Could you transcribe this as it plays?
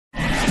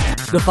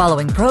The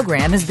following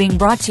program is being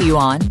brought to you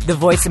on the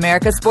Voice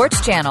America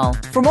Sports Channel.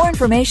 For more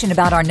information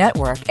about our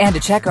network and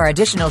to check our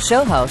additional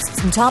show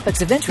hosts and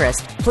topics of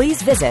interest,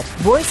 please visit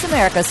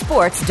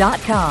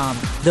voiceamericasports.com.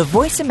 The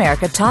Voice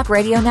America Talk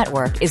Radio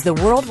Network is the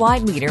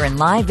worldwide leader in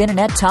live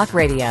Internet talk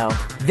radio.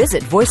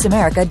 Visit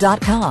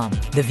voiceamerica.com.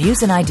 The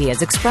views and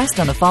ideas expressed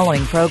on the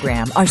following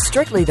program are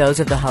strictly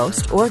those of the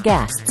host or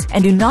guests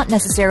and do not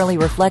necessarily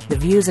reflect the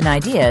views and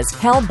ideas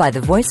held by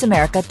the Voice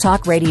America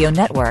Talk Radio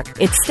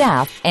Network, its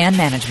staff, and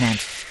management.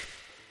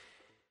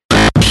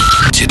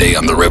 Today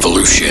on The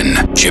Revolution,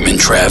 Jim and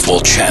Trav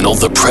will channel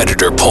the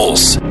Predator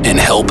Pulse and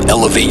help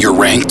elevate your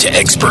rank to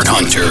expert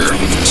hunter.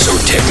 So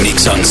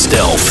techniques on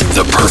stealth,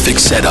 the perfect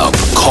setup,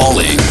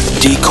 calling,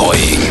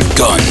 decoying,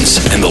 guns,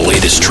 and the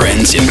latest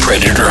trends in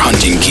Predator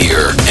hunting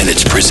gear. And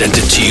it's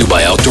presented to you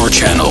by Outdoor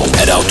Channel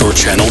at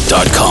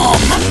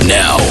OutdoorChannel.com.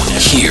 Now,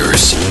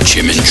 here's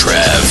Jim and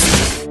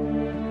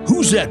Trav.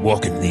 Who's that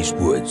walking in these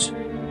woods?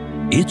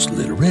 It's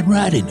Little Red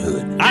Riding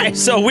Hood. All right,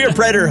 so we're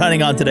predator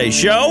hunting on today's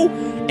show.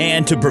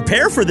 And to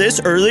prepare for this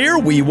earlier,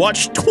 we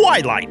watched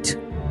Twilight.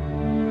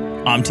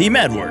 I'm Team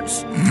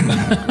Edwards.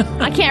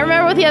 I can't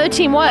remember what the other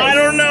team was. I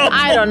don't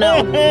know.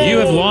 You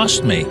have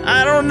lost me.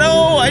 I don't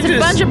know. It's a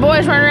bunch of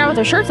boys running around with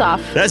their shirts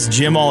off. That's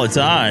Jim all the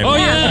time. Oh,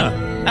 yeah.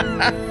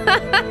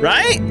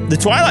 Right? The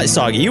Twilight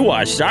Saga you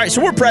watched. All right,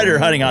 so we're predator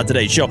hunting on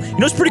today's show. You know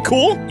what's pretty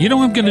cool? You know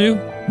what I'm going to do?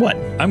 What?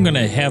 I'm going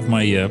to have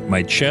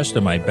my chest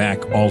and my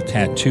back all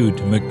tattooed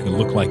to make it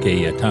look like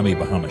a Tommy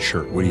Bahama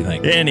shirt. What do you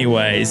think?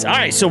 Anyways, all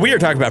right, so we are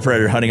talking about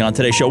predator hunting on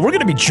today's show. We're going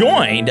to be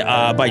joined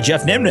by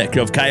Jeff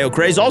Nimnick of Coyote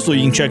Craze. Also,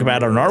 you can check him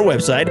out on our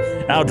website,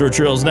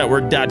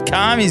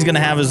 OutdoorTrailsNetwork.com. He's going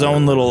to have his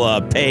own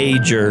little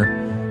page,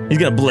 or he's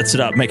going to blitz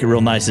it up, make it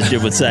real nice, as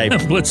Jim would say.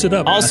 Blitz it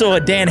up. Also,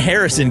 Dan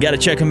Harrison, got to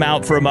check him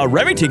out from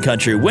Remington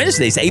Country,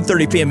 Wednesdays,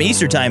 8:30 p.m.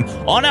 Eastern Time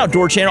on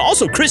Outdoor Channel.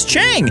 Also, Chris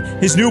Chang,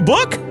 his new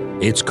book.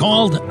 It's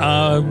called...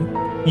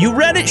 You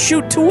read it,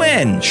 Shoot to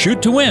Win.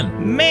 Shoot to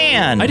Win.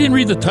 Man. I didn't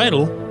read the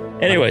title.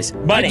 Anyways,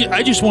 Bunny.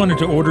 I just wanted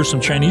to order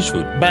some Chinese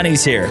food.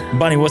 Bunny's here.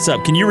 Bunny, what's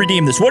up? Can you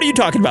redeem this? What are you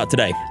talking about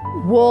today?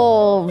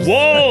 Wolves.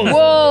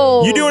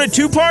 Whoa. You doing a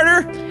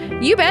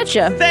two-parter? You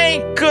betcha.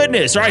 Thank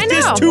goodness. All right, I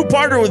this know.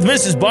 two-parter with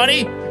Mrs.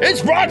 Bunny,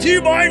 it's brought to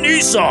you by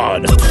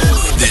Nissan.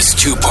 This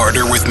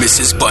two-parter with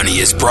Mrs. Bunny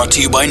is brought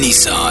to you by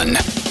Nissan.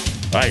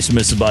 All right, so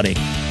Mrs. Bunny,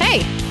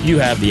 Hey, you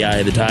have the eye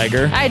of the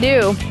tiger. I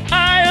do.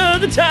 Eye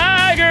of the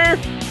tiger.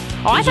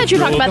 Oh, I thought you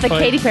were talking about the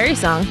Katy Perry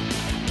song.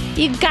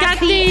 You got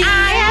the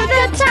eye of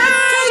the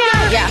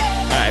tiger. Yeah.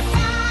 All right.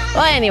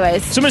 Well,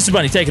 anyways, So, Mrs.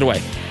 Bunny, take it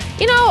away.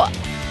 you know,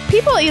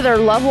 people either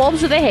love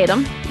wolves or they hate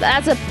them.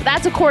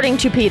 That's according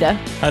to PETA.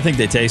 I think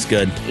they taste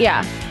good.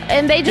 Yeah.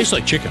 And they Tastes just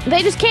like chicken.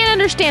 They just can't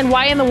understand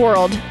why in the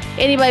world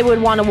anybody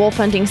would want a wolf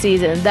hunting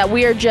season, that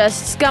we are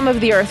just scum of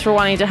the earth for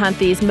wanting to hunt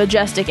these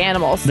majestic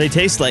animals. They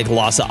taste like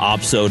Lhasa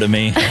Apso to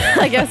me.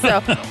 I guess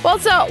so. Well,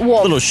 so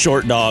wolves. Little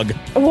short dog.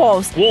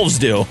 Wolves. Wolves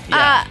do.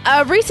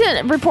 A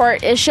recent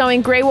report is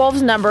showing gray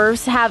wolves'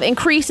 numbers have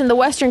increased in the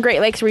western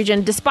Great Lakes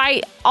region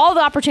despite all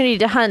the opportunity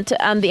to hunt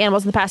the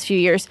animals in the past few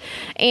years.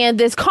 And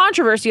this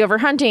controversy over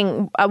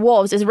hunting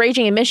wolves is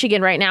raging in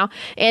Michigan right now.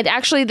 And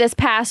actually this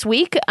past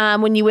week,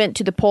 when you went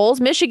to the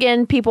polls,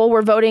 Michigan people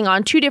were voting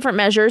on two different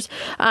measures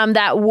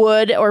that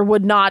would or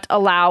would not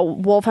allow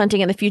wolf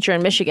hunting in the future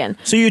in Michigan.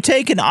 So you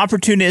take an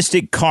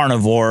opportunistic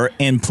carnivore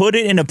and put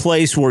it in a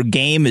place where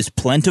game is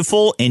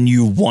plentiful and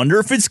you wonder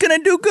if it's going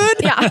to do good?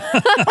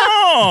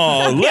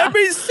 Yeah. Let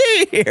me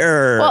see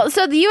here. Well,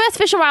 so the U.S.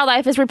 Fish and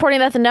Wildlife is reporting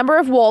that the number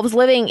of wolves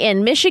living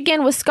in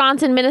Michigan,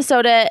 Wisconsin,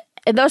 Minnesota,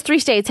 and those three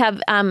states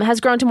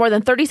has grown to more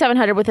than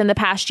 3,700 within the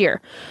past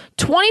year.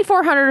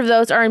 2,400 of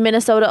those are in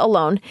Minnesota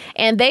alone,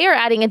 and they are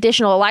adding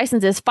additional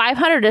licenses,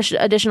 500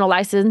 additional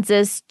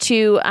licenses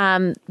to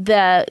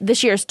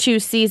this year's two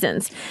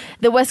seasons.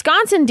 The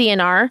Wisconsin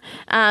DNR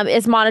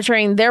is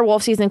monitoring their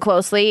wolf season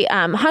closely.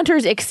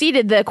 Hunters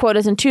exceeded the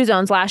quotas in two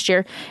zones last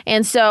year,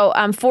 and so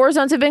 4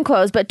 zones have been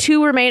closed, but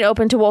 2 remain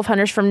open to wolf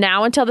hunters from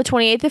now until the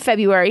 28th of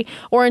February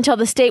or until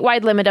the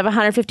statewide limit of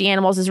 150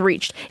 animals is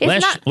reached.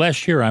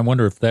 Last year, I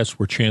wonder if that's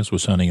where Chance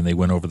was hunting and they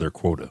went over their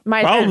quota.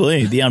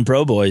 Probably the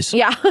Unpro Boys.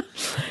 Yeah.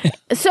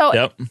 So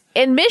Yep.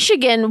 in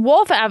Michigan,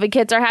 wolf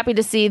advocates are happy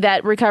to see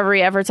that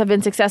recovery efforts have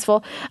been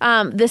successful.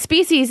 The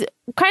species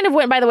kind of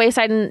went by the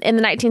wayside in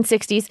the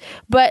 1960s,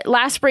 but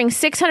last spring,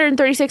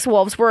 636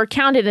 wolves were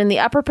counted in the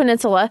Upper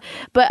Peninsula.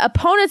 But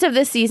opponents of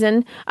this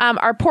season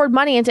are poured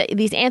money into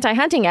these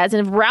anti-hunting ads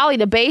and have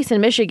rallied a base in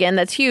Michigan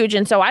that's huge.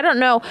 And so I don't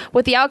know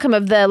what the outcome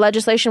of the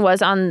legislation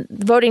was on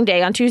voting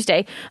day on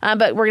Tuesday,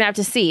 but we're going to have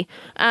to see.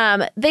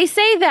 They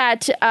say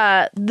that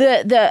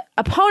the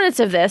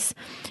opponents of this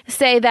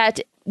say that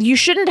you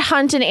shouldn't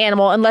hunt an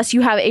animal unless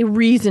you have a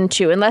reason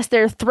to, unless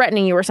they're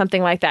threatening you or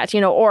something like that,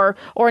 or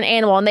an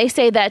animal. And they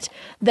say that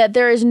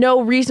there is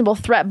no reasonable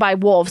threat by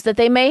wolves, that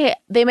they may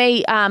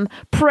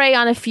prey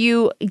on a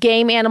few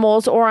game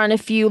animals or on a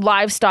few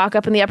livestock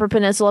up in the Upper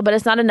Peninsula, but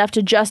it's not enough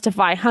to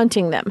justify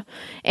hunting them.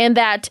 And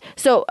that,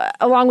 so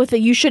along with the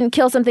you shouldn't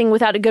kill something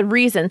without a good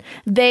reason,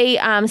 they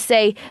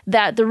say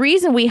that the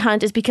reason we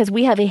hunt is because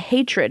we have a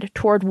hatred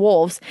toward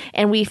wolves,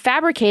 and we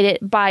fabricate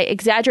it by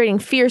exaggerating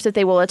fears that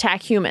they will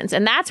attack humans.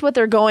 And that's what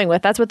they're going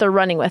with. That's what they're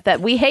running with,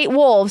 that we hate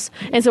wolves,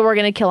 and so we're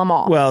going to kill them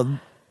all. Well,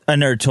 I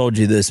never told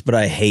you this, but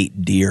I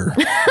hate deer.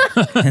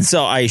 And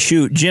so I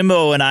shoot.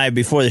 Jimbo and I,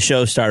 before the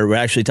show started, were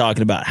actually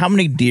talking about how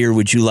many deer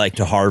would you like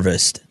to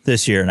harvest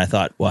this year? And I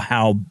thought, well,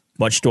 how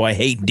much do I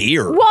hate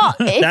deer? Well,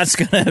 that's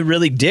going to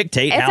really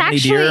dictate how many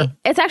deer.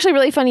 It's actually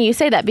really funny you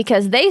say that,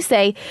 because they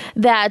say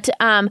that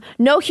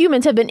no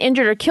humans have been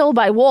injured or killed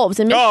by wolves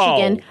in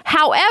Michigan. Oh.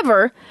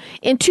 However,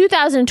 in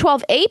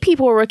 2012, 8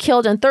 people were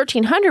killed and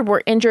 1,300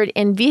 were injured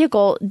in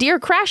vehicle deer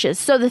crashes.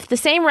 So if the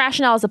same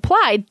rationale is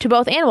applied to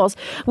both animals,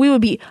 we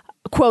would be,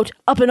 quote,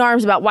 up in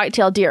arms about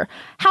white-tailed deer.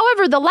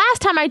 However, the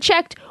last time I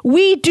checked,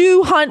 we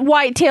do hunt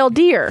white-tailed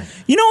deer.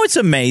 You know what's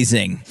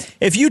amazing?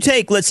 If you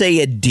take, let's say,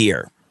 a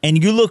deer,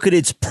 and you look at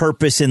its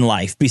purpose in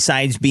life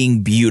besides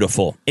being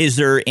beautiful, is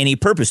there any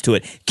purpose to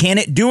it? Can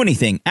it do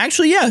anything?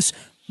 Actually, yes.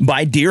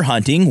 By deer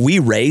hunting, we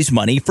raise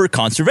money for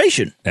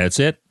conservation. That's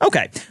it.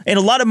 Okay. And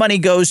a lot of money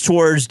goes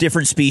towards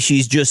different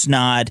species, just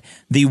not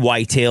the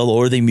whitetail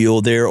or the mule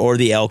deer or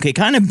the elk. It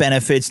kind of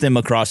benefits them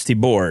across the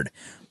board.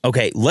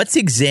 Okay, let's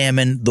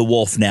examine the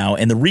wolf now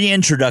and the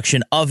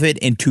reintroduction of it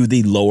into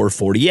the lower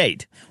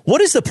 48. What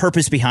is the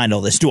purpose behind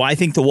all this? Do I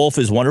think the wolf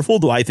is wonderful?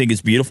 Do I think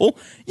it's beautiful?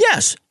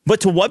 Yes.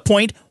 But to what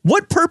point?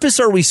 What purpose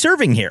are we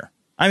serving here?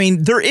 I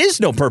mean, there is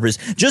no purpose.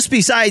 Just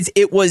besides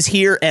it was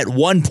here at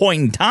one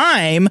point in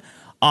time,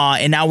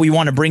 and now we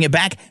want to bring it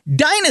back.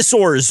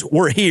 Dinosaurs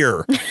were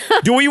here.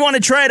 Do we want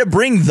to try to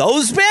bring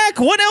those back?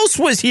 What else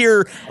was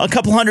here a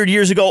couple hundred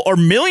years ago or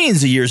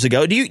millions of years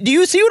ago? Do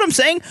you see what I'm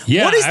saying?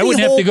 Yeah, what is I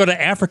wouldn't have to go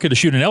to Africa to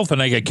shoot an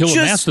elephant. I got killed a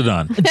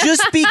mastodon.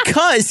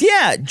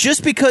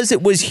 just because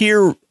it was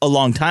here a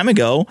long time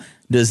ago,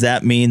 does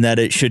that mean that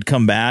it should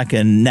come back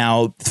and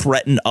now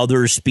threaten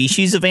other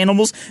species of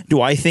animals?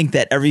 Do I think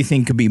that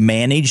everything could be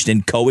managed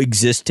and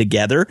coexist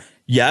together?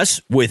 Yes,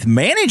 with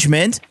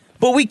management.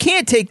 But we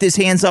can't take this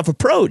hands-off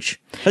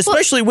approach,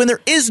 especially when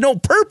there is no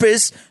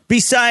purpose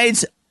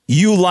besides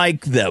you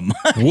like them.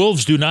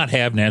 Wolves do not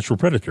have natural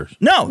predators.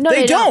 No,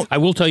 they don't. I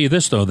will tell you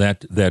this, though,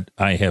 that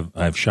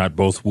I've shot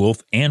both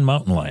wolf and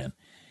mountain lion,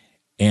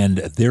 and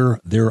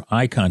their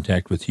eye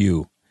contact with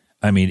you,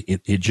 I mean,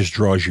 it just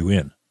draws you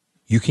in.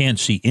 You can't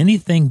see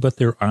anything but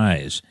their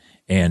eyes,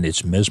 and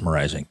it's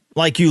mesmerizing.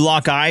 Like you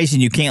lock eyes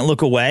and you can't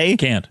look away?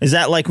 Can't. Is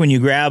that like when you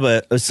grab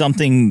a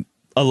something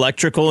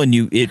electrical and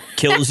it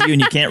kills you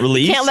and you can't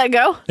release? Can't let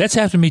go? That's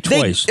happened to me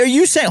twice. Are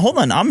you saying, hold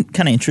on, I'm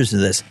kind of interested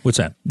in this. What's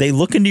that? They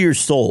look into your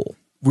soul.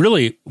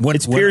 Really?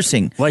 It's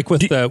piercing. Like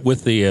with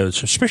the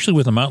especially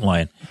with the mountain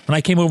lion. When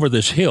I came over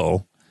this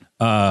hill,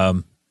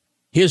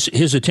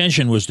 his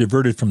attention was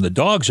diverted from the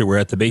dogs that were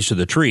at the base of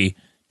the tree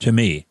to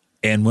me.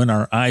 And when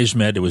our eyes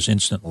met, it was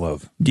instant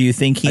love. Do you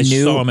think he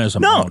knew? I saw him as a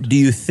mount. Do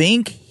you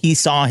think he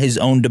saw his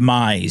own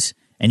demise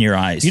in your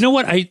eyes? You know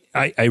what?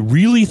 I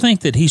really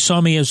think that he saw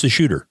me as the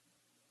shooter.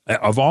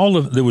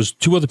 There was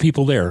 2 other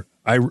people there.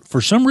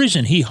 For some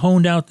reason, he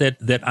honed out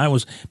that I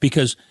was,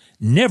 because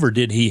never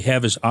did he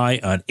have his eye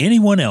on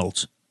anyone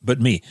else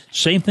but me.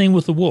 Same thing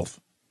with the wolf.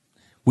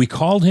 We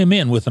called him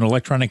in with an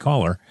electronic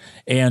collar,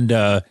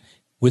 and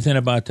within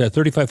about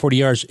 35, 40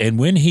 yards, and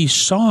when he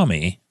saw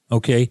me,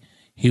 okay,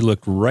 he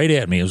looked right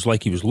at me. It was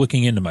like he was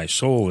looking into my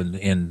soul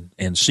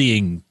and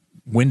seeing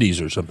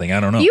Wendy's or something. I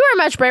don't know. You are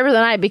much braver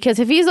than I, because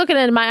if he's looking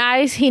into my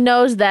eyes, he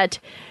knows that,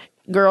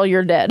 girl,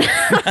 you're dead.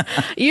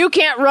 You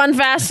can't run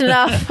fast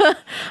enough.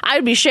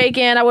 I'd be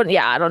shaking. I wouldn't.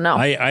 Yeah, I don't know.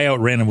 I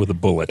outran him with a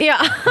bullet. Yeah.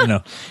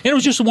 And it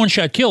was just a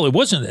one-shot kill. It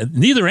wasn't.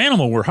 Neither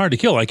animal were hard to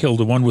kill. I killed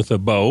the one with a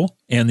bow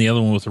and the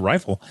other one with a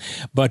rifle.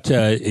 But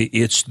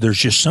there's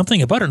just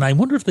something about it. And I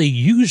wonder if they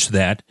use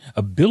that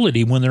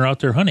ability when they're out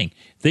there hunting.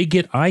 They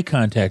get eye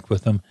contact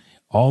with them.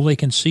 All they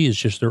can see is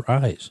just their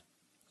eyes.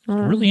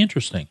 Really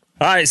interesting.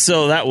 All right,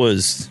 so that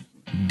was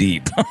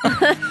deep.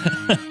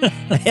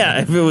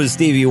 Yeah, if it was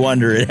Stevie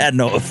Wonder, it had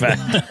no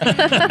effect.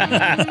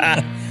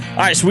 All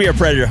right, so we are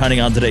predator hunting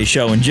on today's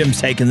show, and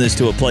Jim's taking this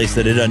to a place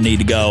that it doesn't need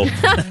to go.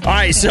 All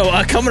right, so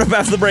coming up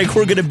after the break,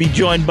 we're going to be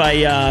joined by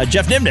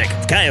Jeff Nimnick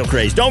of Coyote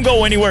Craze. Don't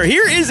go anywhere.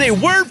 Here is a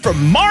word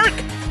from Mark.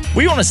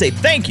 We want to say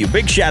thank you.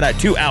 Big shout out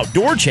to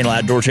Outdoor Channel,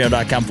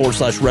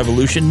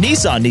 outdoorchannel.com/revolution,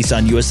 Nissan,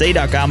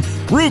 nissanusa.com,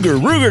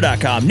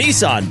 Ruger.com,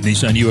 Nissan,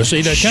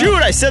 nissanusa.com.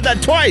 Shoot, I said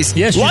that twice.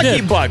 Yes, you Lucky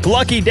did. Buck,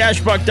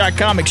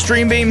 lucky-buck.com,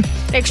 Extreme Beam,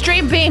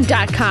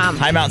 Extremebeam.com.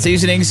 High Mountain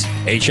Seasonings,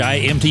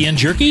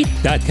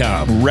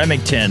 HIMTNjerky.com.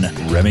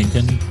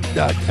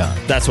 Remington.com.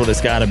 That's what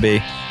it's got to be.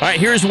 All right,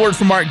 here's the word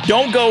from Mark.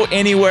 Don't go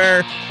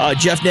anywhere.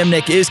 Jeff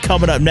Nimnick is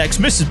coming up next.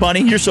 Mrs. Bunny,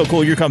 you're so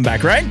cool. You're coming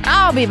back, right?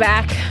 I'll be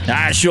back.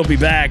 She'll be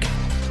back.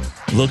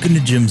 Look into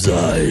Jim's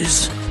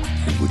eyes.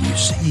 What do you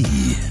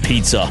see?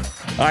 Pizza.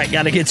 All right,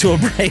 got to get to a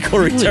break.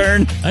 We'll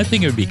return. I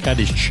think it would be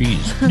cottage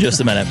cheese.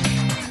 Just a minute.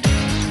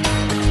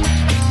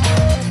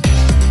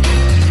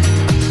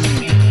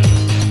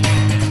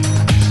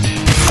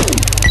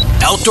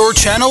 Outdoor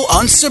Channel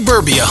on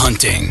suburbia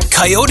hunting.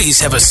 Coyotes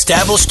have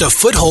established a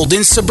foothold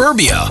in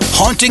suburbia,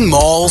 haunting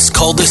malls,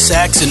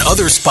 cul-de-sacs, and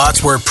other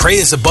spots where prey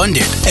is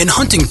abundant and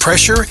hunting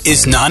pressure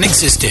is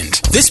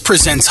non-existent. This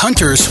presents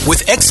hunters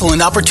with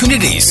excellent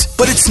opportunities,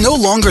 but it's no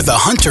longer the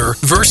hunter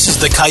versus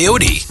the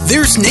coyote.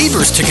 There's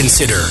neighbors to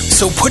consider,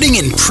 so putting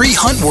in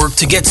pre-hunt work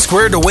to get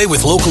squared away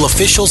with local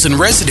officials and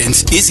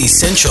residents is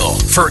essential.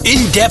 For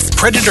in-depth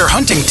predator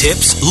hunting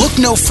tips, look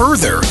no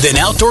further than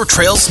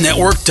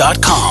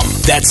OutdoorTrailsNetwork.com.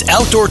 That's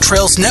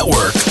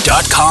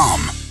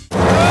OutdoorTrailsNetwork.com.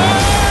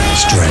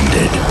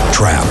 Stranded,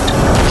 trapped,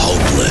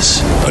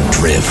 hopeless,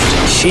 adrift.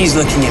 She's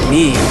looking at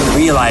me,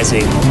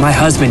 realizing my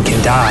husband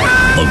can die.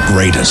 The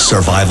greatest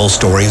survival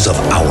stories of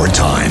our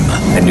time.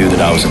 I knew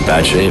that I was in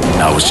bad shape.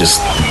 I was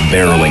just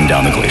barreling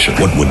down the glacier.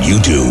 What would you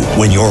do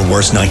when your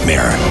worst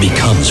nightmare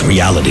becomes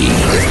reality?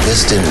 If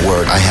this didn't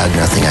work, I had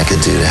nothing I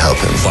could do to help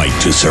him. Fight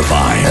to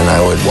survive. And I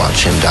would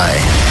watch him die.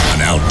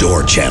 An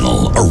Outdoor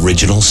Channel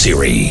original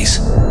series.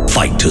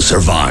 Fight to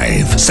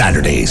Survive.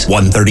 Saturdays,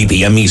 1:30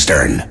 p.m.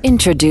 Eastern.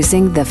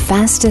 Introducing the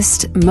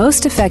fastest,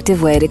 most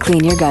effective way to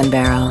clean your gun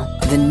barrel.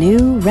 The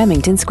new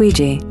Remington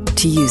Squeegee.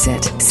 To use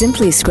it,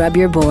 simply scrub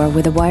your bore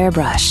with a wire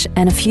brush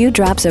and a few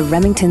drops of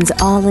Remington's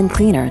All-In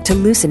Cleaner to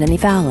loosen any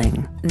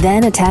fouling.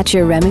 Then attach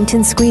your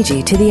Remington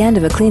Squeegee to the end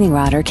of a cleaning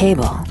rod or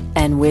cable.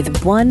 And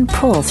with one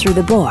pull through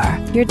the bore,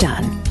 you're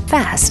done.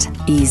 Fast,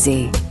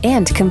 easy,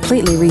 and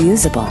completely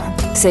reusable.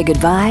 Say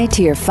goodbye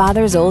to your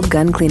father's old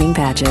gun cleaning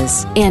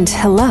patches. And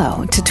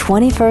hello to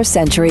 21st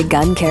century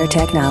gun care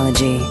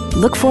technology.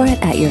 Look for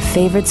it at your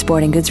favorite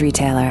sporting goods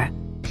retailer.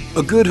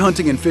 A good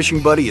hunting and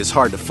fishing buddy is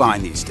hard to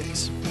find these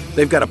days.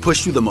 They've got to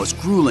push through the most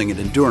grueling and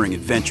enduring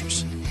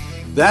adventures.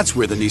 That's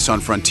where the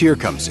Nissan Frontier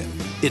comes in.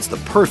 It's the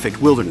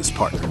perfect wilderness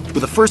partner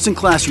with a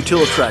first-in-class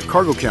Utilitrack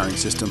cargo carrying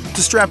system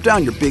to strap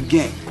down your big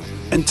game.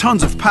 And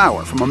tons of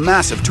power from a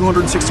massive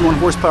 261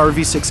 horsepower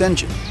V6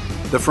 engine.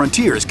 The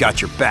Frontier's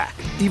got your back,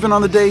 even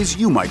on the days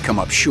you might come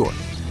up short.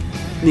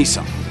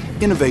 Nissan,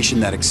 innovation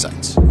that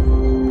excites.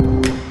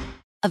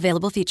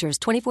 Available features: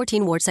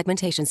 2014 Ward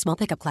segmentation, small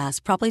pickup class,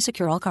 properly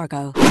secure all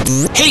cargo.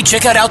 Hey,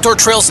 check out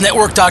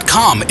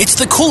OutdoorTrailsNetwork.com. It's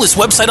the coolest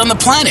website on the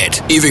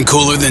planet. Even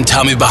cooler than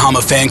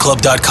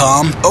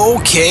TommyBahamaFanClub.com.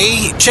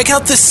 Okay, check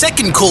out the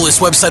second coolest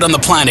website on the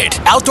planet,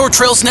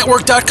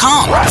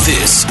 OutdoorTrailsNetwork.com.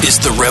 This is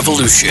The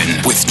Revolution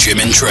with Jim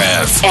and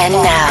Trav. And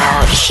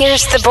now,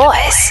 here's the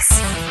boys.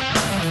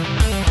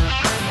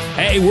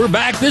 Hey, we're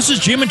back. This is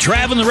Jim and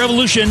Trav in The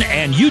Revolution,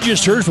 and you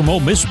just heard from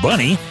old Miss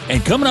Bunny.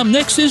 And coming up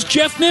next is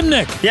Jeff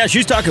Nimnick. Yeah,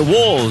 she's talking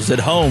wolves. At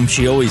home,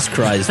 she always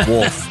cries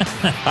wolf.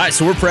 All right,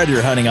 so we're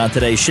predator hunting on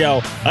today's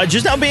show.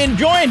 Just now being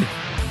joined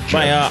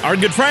by our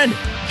good friend,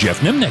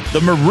 Jeff Nimnick.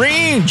 The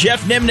Marine,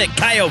 Jeff Nimnick,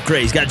 Coyote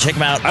Craze. Got to check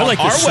him out on our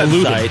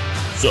website.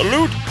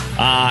 Salute.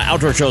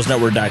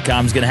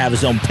 OutdoorTrailsNetwork.com is going to have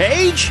his own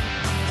page.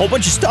 Whole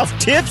bunch of stuff,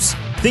 tips,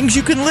 things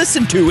you can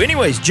listen to.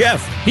 Anyways,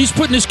 Jeff. He's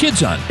putting his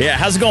kids on. Yeah,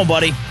 how's it going,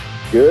 buddy?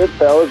 Good,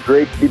 fellas.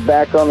 Great to be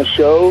back on the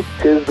show.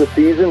 'Tis the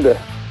season to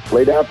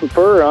lay down some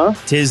fur, huh?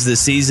 'Tis the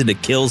season to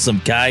kill some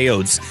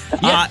coyotes.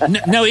 Yeah,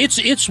 no,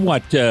 it's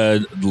what,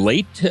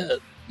 late?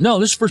 No,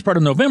 this is first part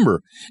of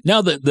November.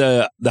 Now,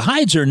 the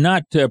hides are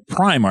not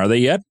prime, are they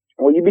yet?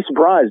 Well, you'd be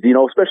surprised,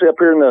 especially up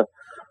here in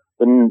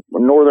the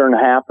northern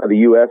half of the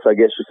U.S., I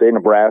guess you say,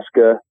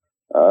 Nebraska,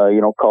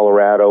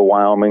 Colorado,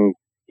 Wyoming,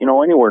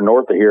 anywhere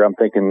north of here. I'm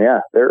thinking,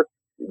 yeah, they're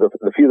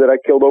the few that I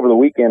killed over the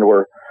weekend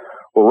were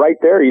right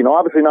there.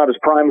 Obviously not as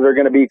prime as they're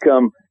going to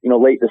become,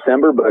 late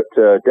December, but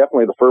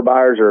definitely the fur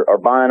buyers are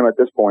buying them at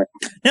this point.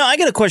 Now, I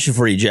got a question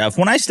for you, Jeff.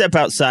 When I step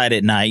outside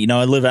at night,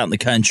 I live out in the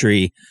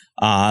country,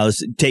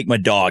 take my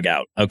dog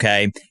out,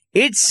 okay?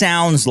 It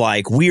sounds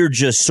like we're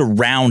just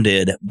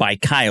surrounded by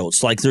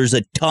coyotes, like there's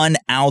a ton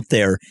out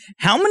there.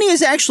 How many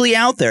is actually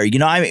out there?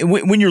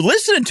 When you're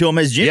listening to them,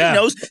 as Jimmy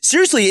knows,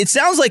 seriously, it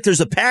sounds like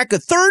there's a pack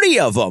of 30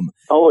 of them.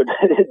 Oh, it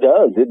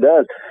does. It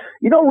does.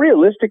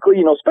 Realistically,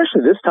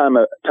 especially this time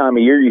of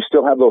year, you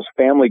still have those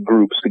family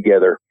groups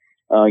together.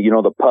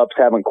 The pups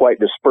haven't quite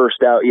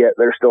dispersed out yet.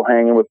 They're still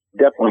hanging with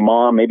definitely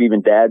mom, maybe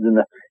even dad's in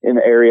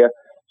the area.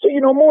 So,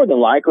 more than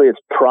likely it's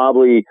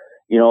probably,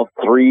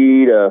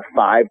 3 to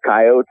 5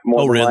 coyotes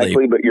more than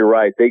likely. But you're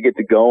right. They get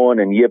to going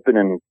and yipping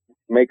and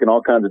making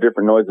all kinds of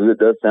different noises. It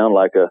does sound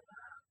like a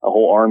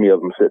whole army of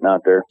them sitting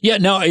out there. Yeah.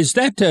 Now, is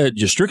that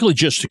just strictly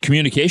just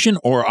communication,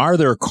 or are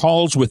there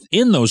calls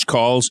within those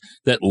calls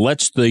that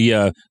lets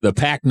the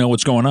pack know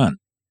what's going on?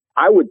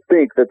 I would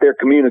think that they're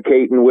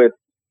communicating with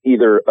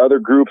either other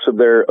groups of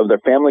their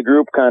family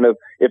group, kind of,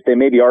 if they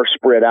maybe are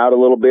spread out a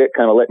little bit,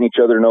 kind of letting each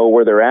other know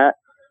where they're at.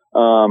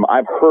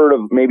 I've heard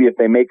of maybe if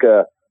they make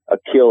a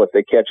kill, if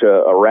they catch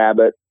a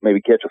rabbit, maybe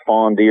catch a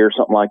fawn deer,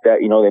 something like that,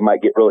 they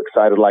might get real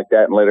excited like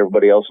that and let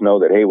everybody else know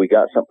that, hey, we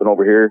got something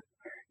over here.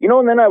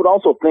 And then I would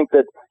also think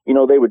that,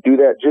 they would do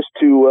that just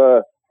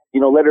to,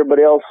 let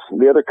everybody else,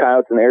 the other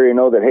coyotes in the area,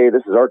 know that, hey,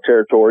 this is our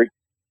territory.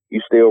 You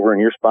stay over in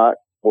your spot,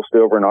 we'll stay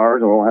over in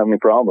ours, and we won't have any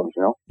problems,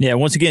 Yeah,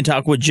 once again,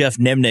 talk with Jeff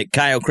Nimnick,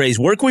 Coyote Craze.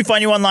 Where can we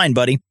find you online,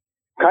 buddy?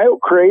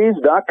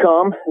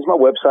 CoyoteCraze.com is my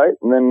website,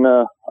 and then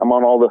I'm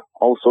on all the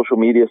social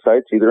media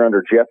sites, either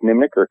under Jeff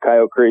Nimnick or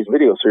Coyote Craze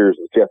Video Series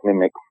with Jeff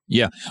Nimnick.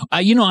 Yeah.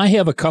 I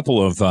have a couple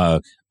of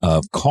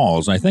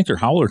calls, I think they're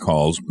howler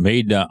calls,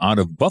 made out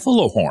of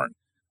buffalo horn.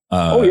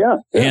 Yeah.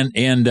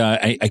 And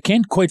I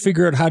can't quite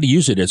figure out how to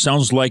use it. It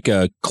sounds like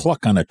a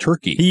cluck on a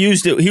turkey. He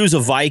used it. He was a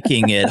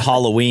Viking at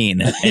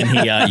Halloween, and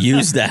he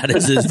used that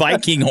as his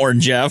Viking horn,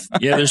 Jeff.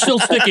 Yeah, they're still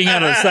sticking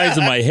out of the sides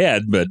of my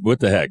head, but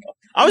what the heck?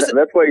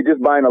 That's why you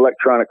just buy an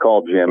electronic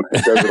call, Jim.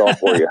 It does it all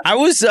for you.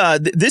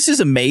 This is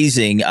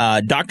amazing.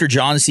 Dr.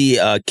 John C.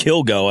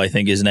 Kilgo, I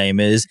think his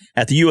name is,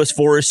 at the U.S.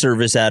 Forest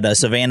Service at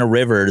Savannah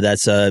River,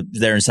 that's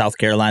there in South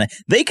Carolina.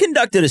 They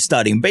conducted a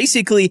study.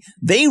 Basically,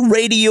 they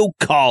radio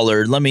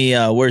collared,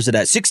 where's it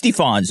at? 60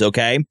 fawns,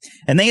 okay?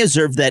 And they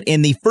observed that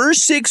in the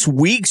first 6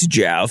 weeks,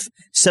 Jeff,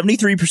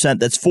 73%,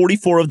 that's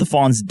 44 of the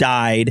fawns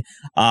died,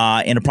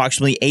 and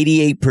approximately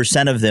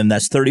 88% of them,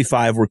 that's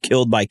 35, were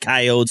killed by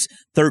coyotes,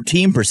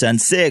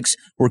 13%, 6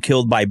 were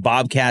killed by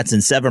bobcats,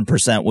 and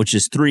 7%, which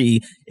is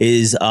 3,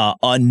 is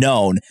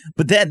unknown.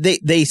 But that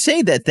they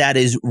say that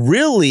is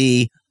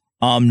really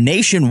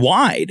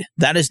nationwide.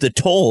 That is the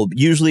toll.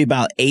 Usually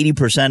about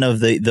 80% of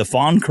the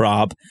fawn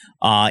crop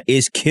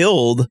is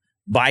killed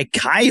by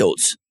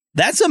coyotes.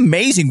 That's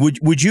amazing.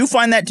 Would you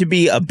find that to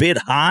be a bit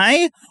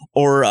high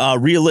or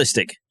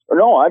realistic?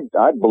 No, I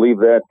believe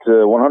that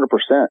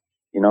 100%.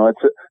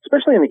 It's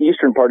especially in the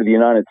eastern part of the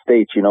United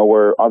States,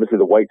 where obviously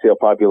the whitetail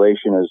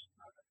population is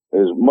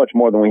much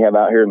more than we have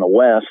out here in the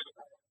West.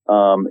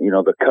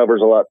 The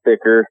cover's a lot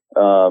thicker.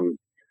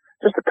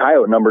 Just the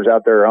coyote numbers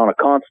out there are on a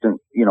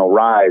constant,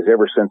 rise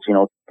ever since,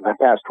 the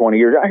past 20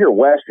 years. Out here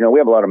west, we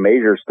have a lot of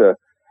measures to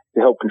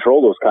help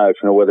control those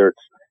coyotes, whether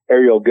it's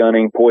aerial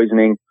gunning,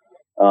 poisoning,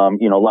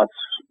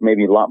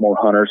 maybe a lot more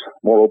hunters,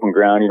 more open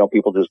ground,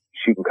 people just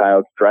shooting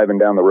coyotes, driving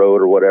down the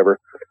road or whatever.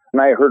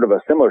 And I heard of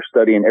a similar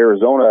study in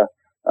Arizona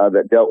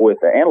that dealt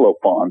with antelope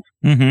fawns.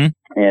 Mm-hmm.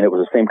 And it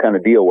was the same kind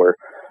of deal where,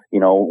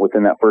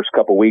 within that first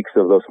couple weeks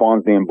of those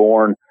fawns being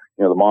born,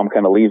 the mom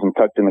kind of leaves them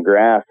tucked in the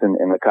grass, and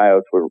the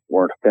coyotes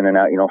weren't thinning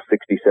out,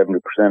 60, 70%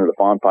 of the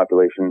fawn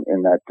population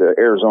in that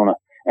Arizona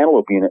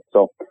antelope unit.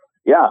 So,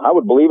 yeah, I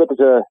would believe it as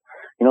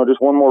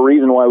just one more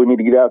reason why we need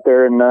to get out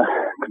there and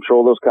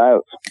control those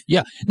coyotes.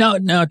 Yeah.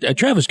 Now,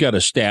 Travis got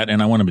a stat,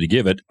 and I want him to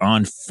give it,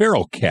 on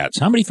feral cats.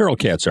 How many feral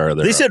cats are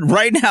there? They said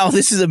right now,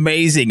 this is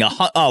amazing,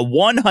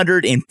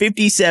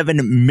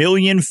 157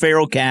 million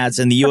feral cats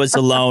in the U.S.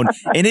 alone,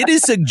 and it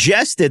is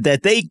suggested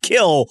that they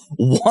kill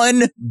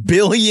 1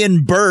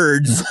 billion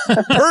birds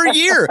per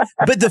year.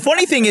 But the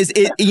funny thing is,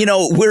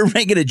 we're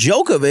making a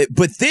joke of it,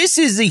 but this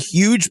is a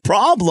huge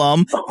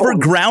problem for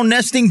ground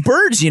nesting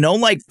birds,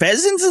 like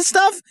pheasants and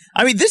stuff.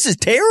 I mean, this is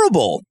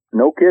terrible.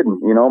 No kidding.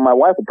 My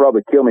wife would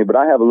probably kill me, but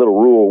I have a little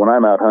rule when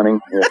I'm out hunting.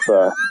 If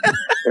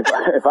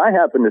I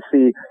happen to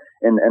see,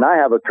 and I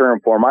have a term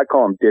for them, I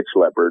call them ditch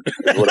leopards,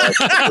 is what I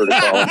prefer to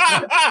call them.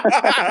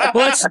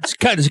 Well, that's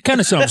kind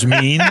of sounds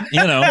mean,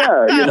 Yeah,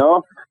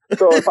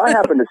 So if I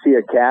happen to see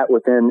a cat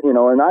within,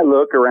 and I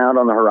look around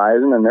on the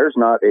horizon and there's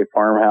not a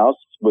farmhouse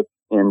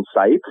in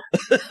sight,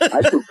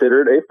 I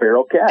consider it a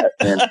feral cat.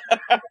 And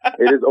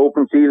it is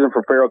open season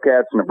for feral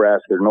cats in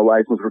Nebraska. There's no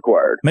license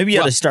required. Maybe you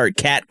ought to start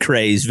Cat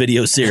Craze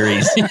video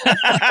series.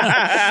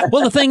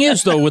 Well, the thing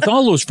is, though, with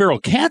all those feral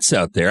cats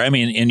out there, I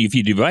mean, and if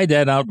you divide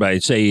that out by,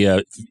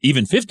 say,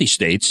 even 50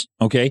 states,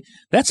 okay,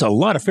 that's a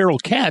lot of feral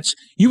cats.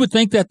 You would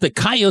think that the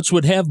coyotes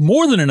would have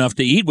more than enough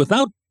to eat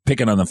without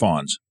picking on the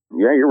fawns.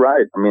 Yeah, you're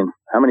right. I mean,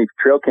 how many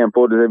trail cam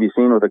photos have you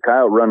seen with a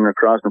coyote running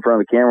across in front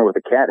of the camera with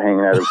a cat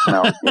hanging out of his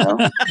mouth,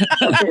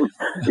 I mean,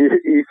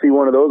 you see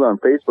one of those on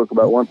Facebook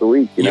about once a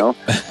week, All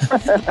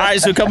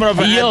right, so coming up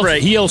he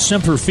yells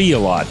Semper Fi a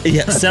lot.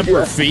 Yeah,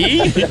 Semper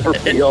Fi?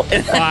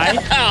 Why?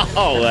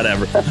 Oh,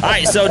 whatever. All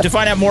right, so to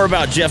find out more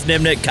about Jeff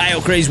Nimnick,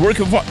 Coyote Craze, where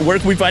can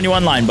we find you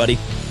online, buddy?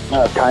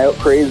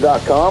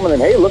 CoyoteCraze.com, and then,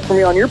 hey, look for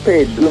me on your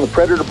page doing the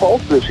Predator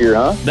Pulse this year,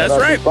 huh? That's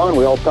right. Fun.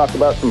 We all talked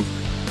about some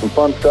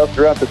fun stuff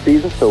throughout the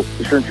season, so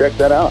be sure and check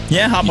that out.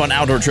 Yeah, hop on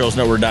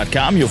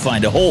OutdoorTrailsNetwork.com. You'll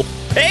find a whole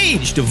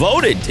page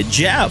devoted to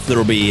Jeff.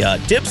 There'll be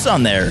tips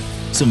on there,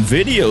 some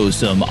videos,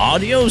 some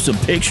audio, some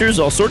pictures,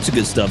 all sorts of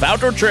good stuff.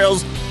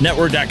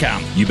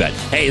 OutdoorTrailsNetwork.com. You bet.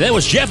 Hey, that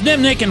was Jeff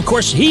Nimnick, and of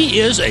course, he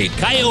is a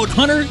coyote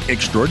hunter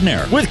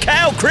extraordinaire. With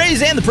Coyote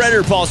Craze and the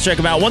Predator Pulse. Check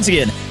them out. Once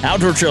again,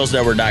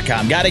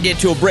 OutdoorTrailsNetwork.com. Got to get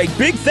to a break.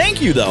 Big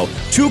thank you, though,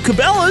 to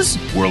Cabela's,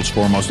 world's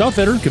foremost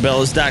outfitter.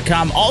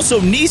 Cabela's.com. Also,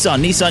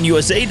 Nissan,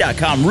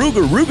 NissanUSA.com.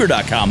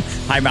 Ruger.com.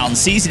 High Mountain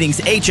Seasonings,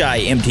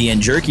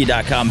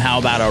 HIMTNJerky.com. How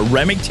about a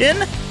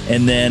Remington?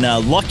 And then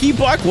Lucky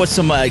Buck, what's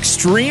some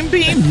Extreme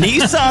Beam?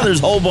 Nissan, there's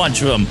a whole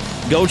bunch of them.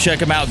 Go check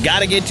them out. Got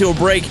to get to a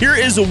break. Here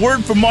is a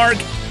word from Mark.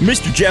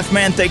 Mr. Jeff,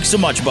 man, thanks so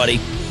much, buddy.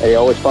 Hey,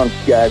 always fun,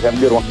 guys. Have a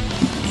good one.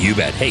 You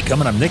bet. Hey,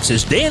 coming up next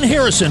is Dan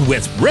Harrison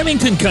with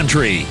Remington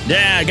Country.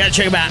 Yeah, got to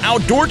check them out.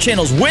 Outdoor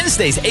Channels,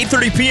 Wednesdays,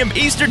 8:30 p.m.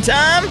 Eastern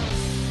Time.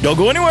 Don't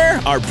go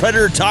anywhere. Our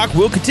Predator Talk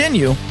will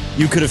continue.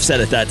 You could have said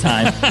it that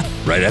time.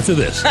 Right after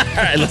this. All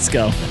right, let's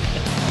go.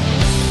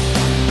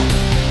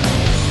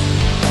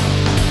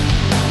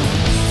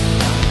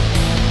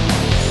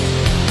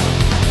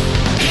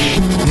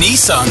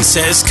 Nissan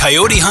says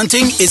coyote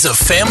hunting is a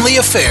family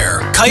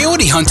affair.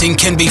 Coyote hunting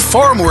can be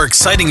far more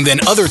exciting than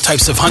other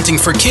types of hunting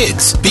for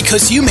kids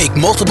because you make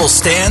multiple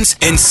stands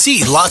and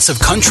see lots of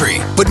country.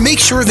 But make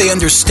sure they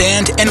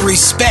understand and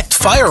respect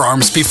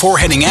firearms before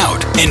heading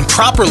out and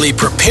properly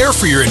prepare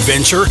for your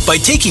adventure by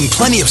taking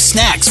plenty of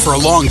snacks for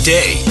a long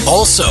day.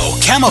 Also,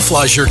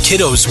 camouflage your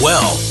kiddos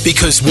well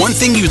because one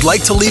thing you'd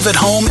like to leave at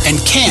home and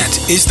can't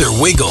is their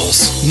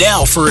wiggles.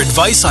 Now, for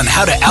advice on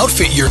how to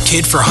outfit your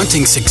kid for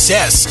hunting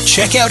success,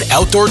 check out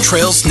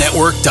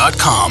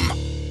OutdoorTrailsNetwork.com.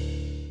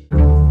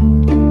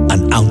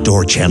 An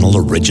Outdoor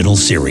Channel original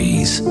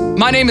series.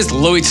 My name is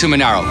Louis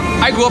Tuminaro.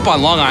 I grew up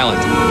on Long Island.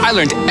 I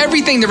learned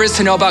everything there is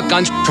to know about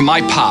guns from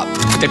my pop.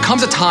 There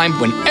comes a time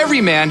when every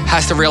man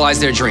has to realize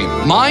their dream.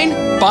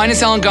 Mine, buying and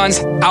selling guns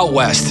out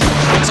west.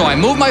 So I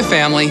moved my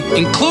family,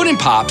 including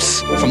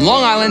Pops, from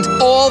Long Island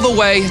all the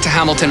way to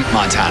Hamilton,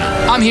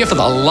 Montana. I'm here for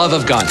the love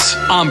of guns.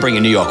 I'm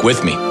bringing New York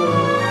with me.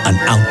 An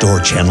Outdoor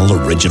Channel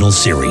original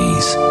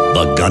series.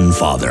 The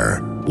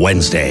Gunfather.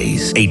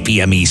 Wednesdays, 8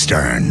 p.m.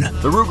 Eastern.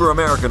 The Ruger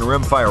American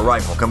Rimfire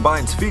Rifle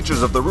combines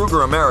features of the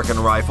Ruger American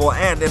Rifle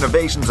and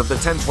innovations of the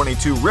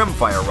 1022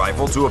 Rimfire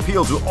Rifle to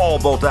appeal to all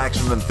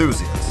bolt-action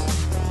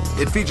enthusiasts.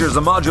 It features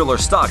a modular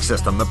stock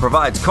system that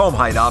provides comb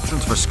height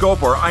options for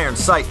scope or iron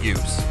sight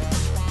use,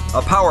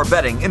 a power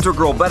bedding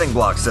integral bedding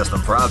block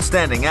system for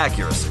outstanding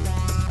accuracy,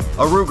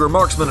 a Ruger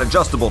Marksman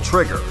adjustable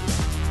trigger,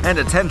 and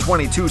a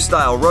 1022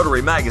 style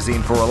rotary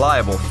magazine for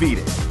reliable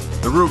feeding.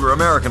 The Ruger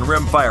American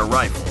Rimfire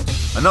Rifle.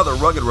 Another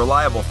rugged,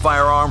 reliable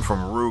firearm from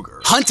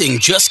Ruger. Hunting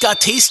just got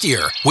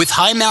tastier with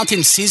High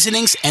Mountain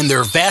Seasonings and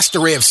their vast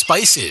array of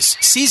spices,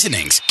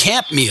 seasonings,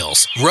 camp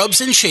meals,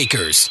 rubs, and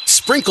shakers.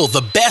 Sprinkle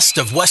the best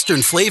of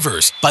Western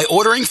flavors by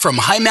ordering from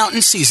High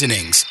Mountain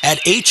Seasonings at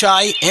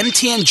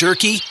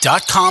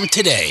HIMTNJerky.com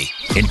today.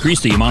 Increase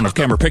the amount of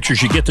camera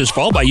pictures you get this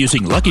fall by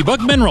using Lucky Buck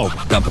Mineral.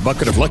 Dump a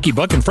bucket of Lucky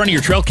Buck in front of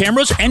your trail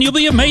cameras and you'll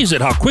be amazed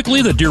at how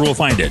quickly the deer will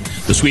find it.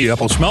 The sweet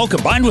apple smell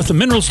combined with the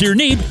minerals deer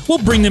need will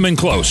bring them in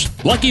close.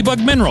 Lucky Buck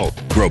Mineral.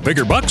 Grow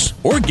bigger bucks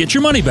or get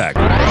your money back.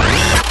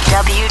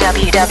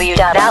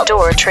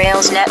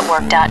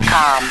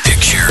 www.OutdoorTrailsNetwork.com.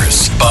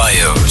 Pictures,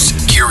 bios,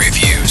 gear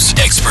reviews,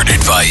 expert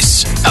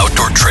advice.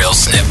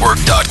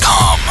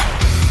 OutdoorTrailsNetwork.com.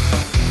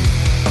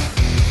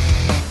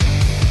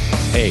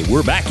 Hey,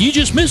 we're back. You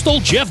just missed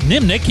old Jeff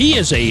Nimnick. He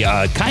is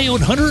a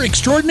coyote hunter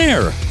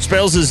extraordinaire.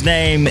 Spells his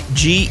name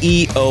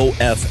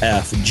Geoff.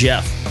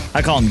 Jeff.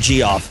 I call him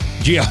Geoff.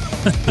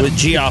 With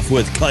Geoff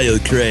with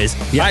Coyote Craze.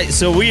 Yeah. All right,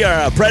 so we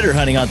are predator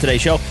hunting on today's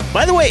show.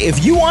 By the way,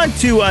 if you want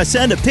to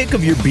send a pic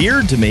of your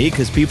beard to me,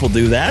 because people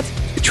do that.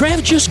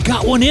 Trav just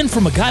got one in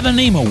from a guy by the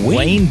name of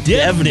Wayne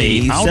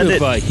Devney out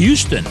of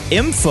Houston.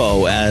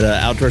 Info at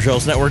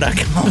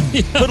OutdoorTrailsNetwork.com.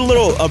 Yeah. Put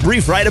a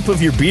brief write-up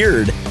of your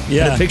beard.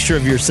 Yeah. And a picture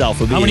of yourself.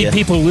 How many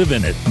people live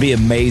in it? Be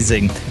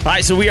amazing. All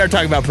right, so we are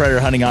talking about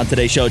predator hunting on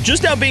today's show.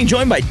 Just now being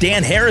joined by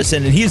Dan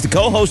Harrison, and he's the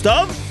co-host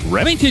of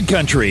Remington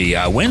Country,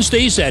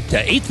 Wednesdays at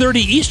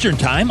 8:30 Eastern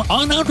Time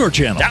on Outdoor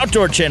Channel.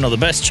 Outdoor Channel, the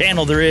best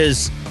channel there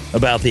is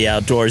about the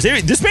outdoors.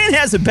 This man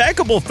has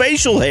impeccable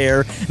facial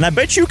hair, and I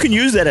bet you can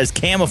use that as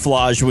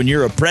camouflage when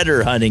you're a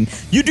predator hunting.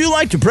 You do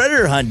like to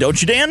predator hunt,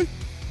 don't you, Dan?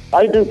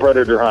 I do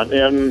predator hunt,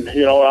 and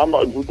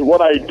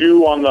what I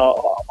do on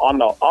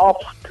the off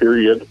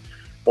period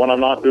when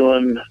I'm not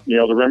doing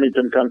the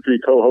Remington Country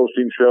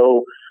co-hosting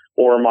show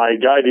or my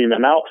guiding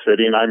and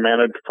outfitting. I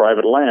manage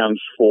private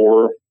lands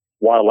for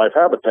wildlife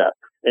habitat,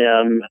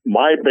 and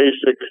my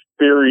basic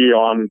theory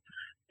on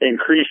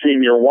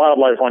increasing your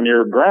wildlife on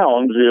your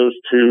grounds is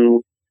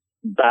to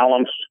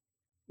balance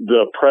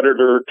the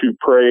predator to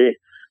prey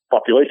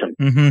population.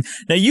 Mm-hmm.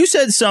 Now, you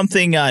said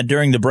something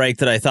during the break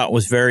that I thought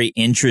was very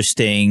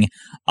interesting,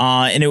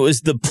 and it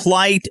was the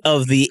plight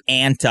of the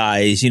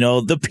antis,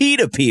 the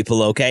PETA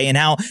people, okay, and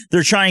how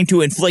they're trying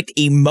to inflict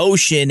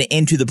emotion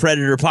into the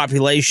predator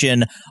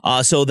population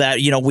so that,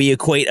 we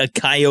equate a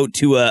coyote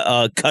to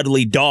a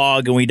cuddly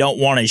dog and we don't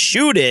want to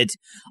shoot it.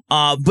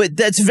 But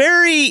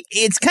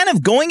it's kind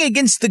of going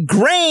against the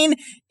grain,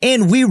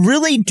 and we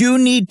really do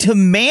need to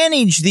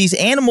manage these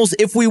animals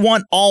if we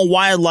want all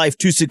wildlife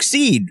to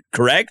succeed,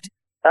 correct?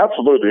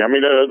 Absolutely. I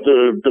mean,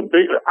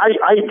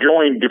 I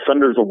joined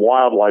Defenders of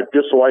Wildlife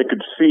just so I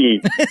could see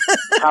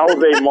how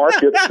they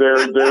market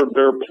their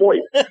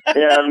ploy.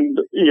 And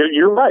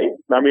you're right.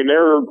 I mean,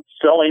 they're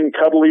selling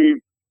cuddly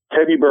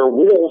teddy bear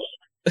wolves.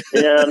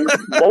 And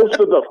most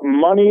of the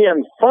money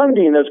and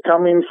funding is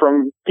coming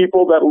from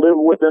people that live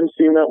within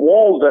cement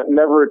walls that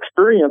never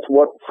experience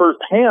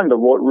firsthand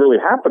of what really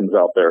happens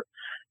out there.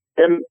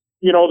 And,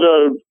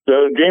 the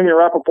Jamie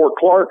Rappaport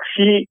Clark,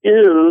 she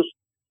is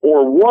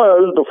or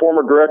was the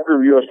former director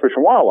of U.S. Fish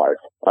and Wildlife.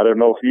 I don't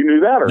know if you knew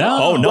that or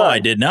not. Oh, no, I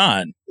did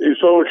not.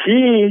 So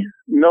she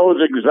knows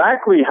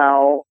exactly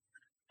how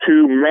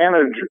to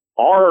manage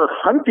our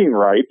hunting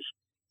rights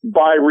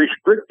by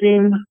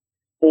restricting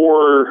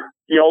or,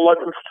 like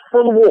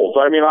for the wolves.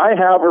 I mean, I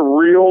have a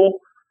real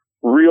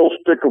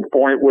sticker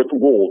point with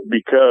wolves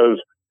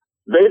because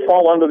they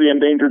fall under the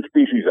Endangered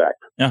Species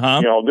Act.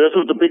 This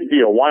is the big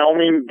deal.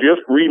 Wyoming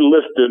just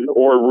relisted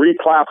or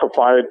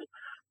reclassified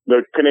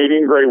the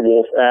Canadian gray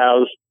wolf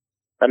as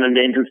an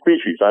endangered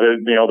species.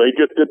 They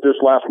just did this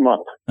last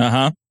month.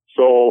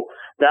 So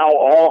now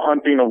all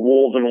hunting of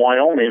wolves in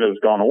Wyoming has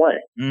gone away.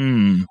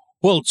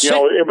 Well,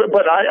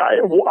 but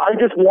I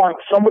just want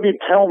somebody to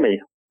tell me,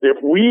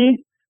 if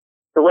we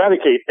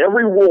eradicate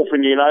every wolf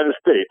in the United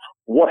States,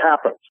 what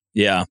happens?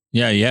 Yeah,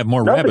 you have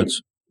more Nothing.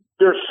 rabbits.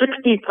 There's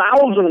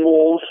 60,000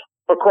 wolves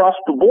across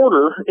the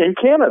border in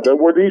Canada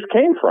where these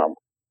came from.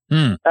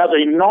 As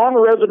a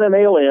non-resident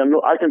alien,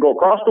 I can go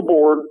across the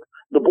border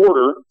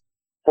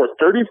for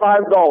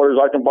 $35.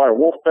 I can buy a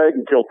wolf tag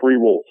and kill 3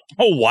 wolves.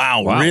 Oh,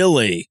 wow.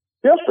 Really?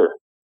 Yes, sir.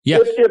 Yeah.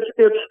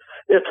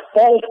 It's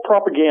false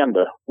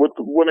propaganda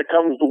when it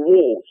comes to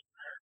wolves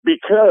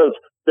because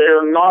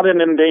they're not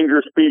an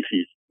endangered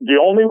species. The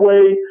only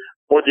way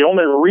or the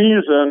only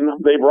reason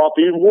they brought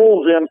these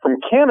wolves in from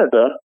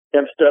Canada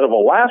instead of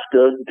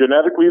Alaska,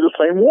 genetically the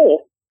same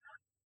wolf,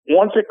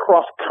 once it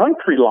crossed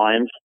country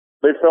lines,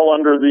 they fell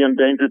under the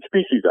Endangered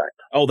Species Act.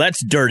 Oh, that's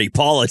dirty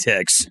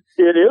politics.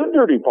 It is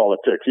dirty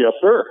politics, yes,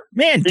 sir.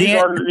 Man, these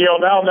are,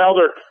 now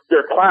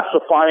they're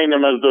classifying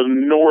them as the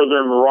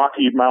Northern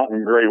Rocky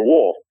Mountain gray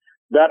wolf.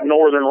 That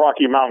Northern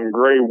Rocky Mountain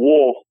gray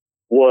wolf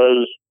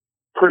was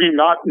pretty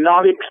not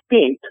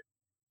extinct.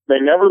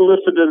 They never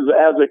listed it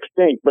as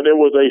extinct, but it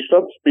was a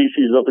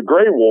subspecies of the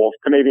gray wolf,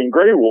 Canadian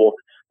gray wolf,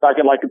 back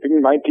in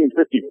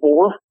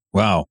 1954.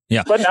 Wow.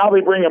 Yeah. But now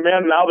they bring them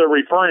in. Now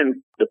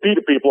the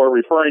PETA people are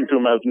referring to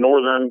them as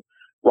Northern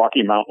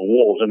Rocky Mountain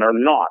wolves, and they're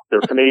not.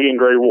 They're Canadian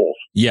gray wolves.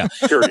 Yeah.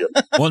 Period.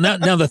 Well,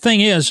 now the thing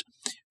is,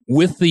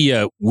 with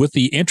the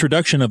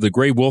introduction of the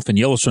gray wolf in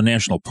Yellowstone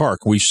National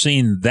Park, we've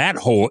seen that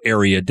whole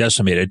area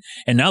decimated,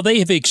 and now they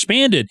have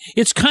expanded.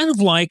 It's kind of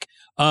like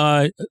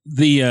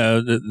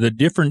the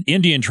different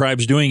Indian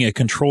tribes doing a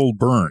controlled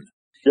burn.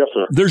 Yes,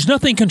 sir. There's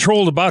nothing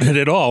controlled about it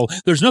at all.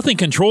 There's nothing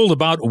controlled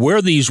about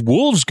where these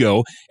wolves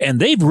go, and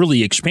they've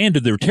really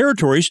expanded their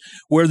territories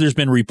where there's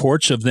been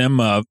reports of them,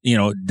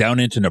 down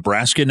into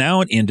Nebraska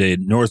now, into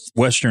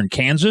northwestern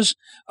Kansas.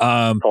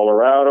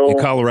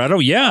 Colorado,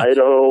 yeah.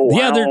 Idaho,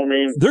 yeah,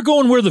 Wyoming. They're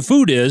going where the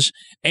food is,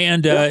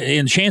 and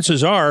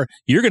chances are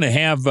you're going to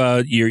have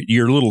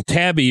your little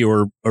tabby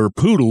or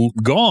poodle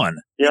gone.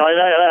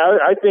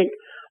 I think,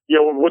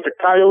 with the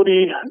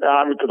coyote,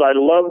 because I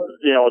love,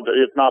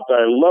 it's not that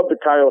I love the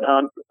coyote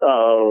hunt.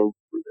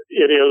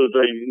 It is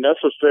a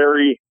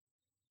necessary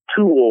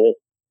tool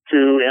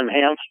to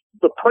enhance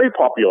the prey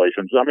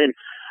populations. I mean,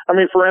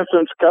 for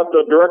instance,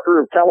 the director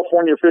of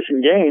California Fish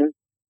and Game,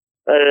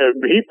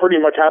 he pretty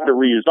much had to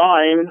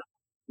resign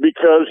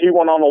because he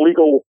went on a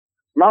legal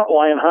mountain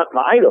lion hunt in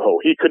Idaho.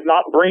 He could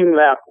not bring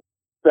that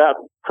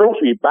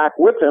trophy back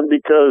with him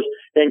because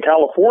in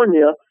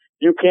California,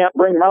 you can't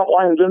bring mountain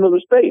lions into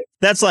the state.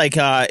 That's like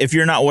if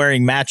you're not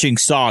wearing matching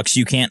socks,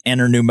 you can't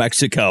enter New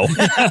Mexico.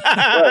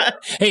 Right.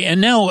 Hey,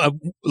 and now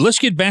let's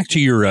get back to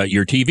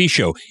your TV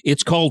show.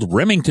 It's called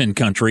Remington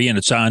Country, and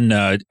it's on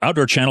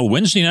Outdoor Channel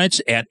Wednesday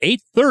nights at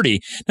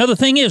 8:30. Now, the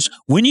thing is,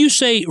 when you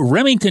say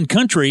Remington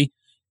Country,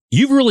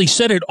 you've really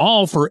said it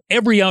all for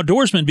every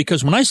outdoorsman,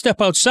 because when I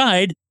step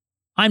outside,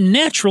 I'm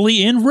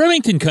naturally in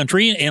Remington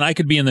country, and I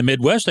could be in the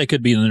Midwest, I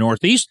could be in the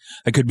Northeast,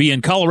 I could be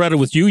in Colorado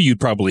with you,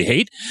 you'd probably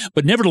hate,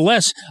 but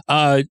nevertheless,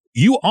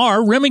 you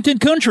are Remington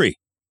country.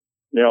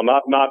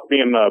 Not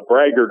being a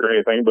braggart or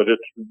anything, but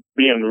it's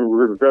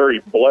being very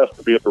blessed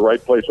to be at the right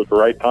place at the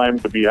right time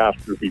to be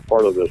asked to be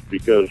part of this,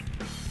 because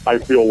I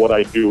feel what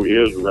I do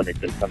is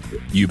Remington country.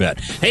 You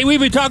bet. Hey, we've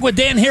been talking with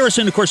Dan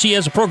Harrison. Of course, he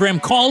has a program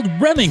called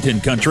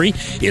Remington Country.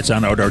 It's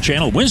on Outdoor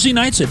Channel Wednesday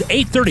nights at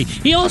 8:30.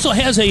 He also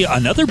has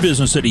another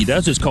business that he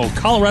does. It's called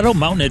Colorado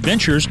Mountain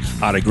Adventures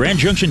out of Grand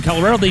Junction,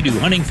 Colorado. They do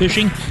hunting,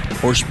 fishing,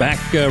 horseback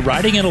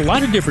riding, and a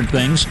lot of different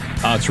things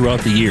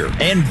throughout the year.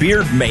 And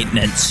beard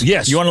maintenance.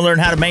 Yes. You want to learn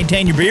how to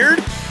maintain your beard?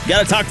 You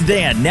got to talk to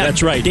Dan. Now,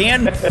 that's right.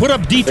 Dan, put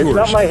up detours. It's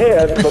not my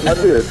head, but my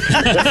beard.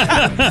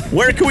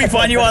 Where can we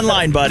find you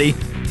online, buddy?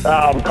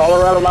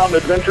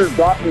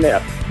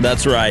 ColoradoMountainAdventures.net.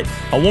 That's right.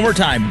 One more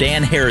time,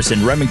 Dan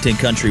Harrison, Remington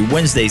Country,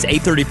 Wednesdays,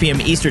 8:30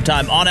 p.m. Eastern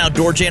Time on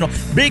Outdoor Channel.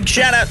 Big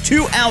shout out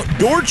to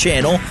Outdoor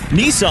Channel,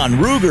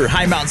 Nissan, Ruger,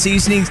 High Mountain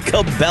Seasonings,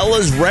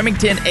 Cabela's,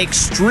 Remington,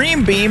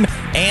 Extreme Beam,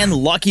 and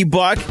Lucky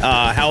Buck.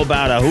 How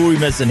about, who are we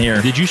missing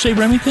here? Did you say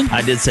Remington?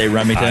 I did say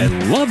Remington.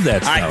 I love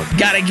that sound. I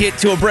got to get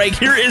to a break.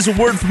 Here is a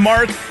word from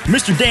Mark.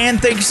 Mr. Dan,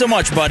 thank you so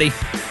much, buddy.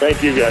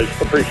 Thank you, guys.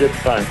 Appreciate the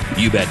time.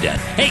 You bet, Dan.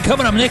 Hey,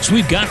 coming up next,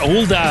 we've got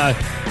old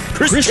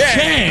Chris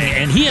Chang,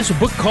 and he has a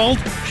book cald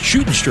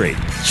Shooting Straight.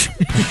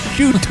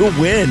 Shoot to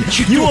win.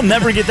 You will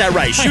never get that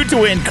right. Shoot to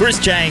win. Chris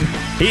Chang.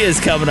 He is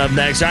coming up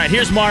next. All right,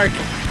 here's Mark.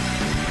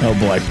 Oh,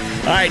 boy.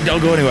 All right,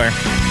 don't go anywhere.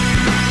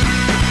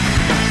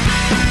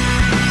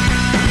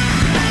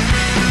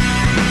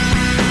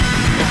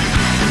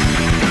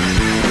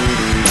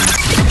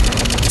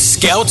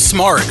 Scout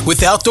Smart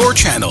with Outdoor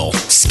Channel.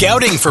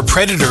 Scouting for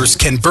predators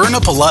can burn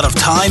up a lot of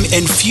time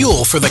and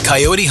fuel for the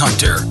coyote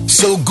hunter.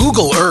 So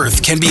Google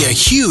Earth can be a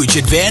huge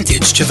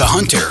advantage to the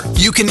hunter.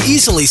 You can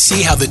easily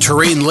see how the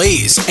terrain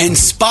lays and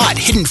spot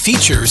hidden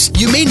features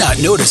you may not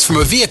notice from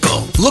a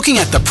vehicle. Looking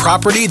at the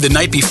property the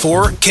night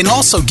before can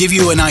also give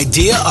you an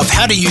idea of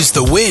how to use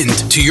the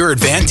wind to your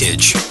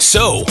advantage.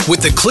 So,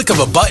 with the click of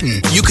a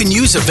button, you can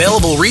use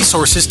available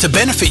resources to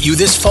benefit you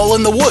this fall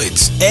in the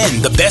woods.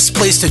 And the best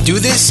place to do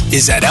this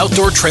is at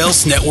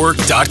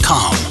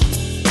OutdoorTrailsNetwork.com.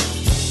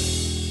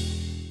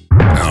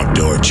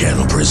 Outdoor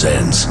Channel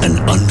presents an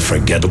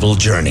unforgettable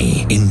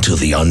journey into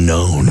the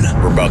unknown.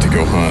 We're about to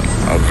go hunt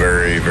a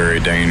very, very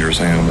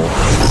dangerous animal.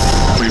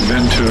 We've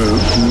been to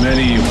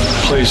many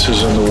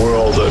places in the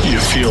world that you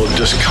feel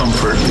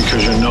discomfort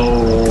because you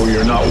know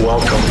you're not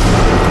welcome.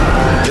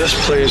 This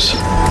place,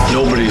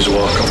 nobody's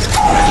welcome.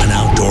 An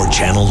Outdoor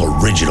Channel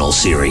original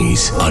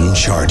series,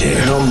 Uncharted.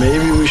 You know,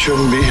 maybe we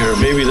shouldn't be here.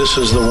 Maybe this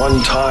is the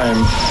one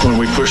time when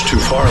we push too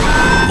far.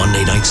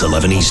 Monday nights,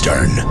 11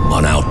 Eastern,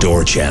 on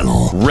Outdoor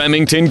Channel.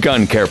 Remington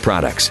Gun Care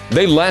products.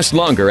 They last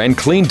longer and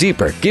clean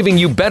deeper, giving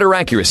you better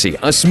accuracy,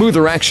 a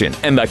smoother action,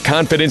 and the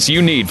confidence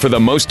you need for the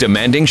most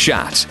demanding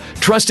shots.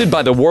 Trusted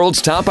by the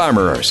world's top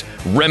armorers.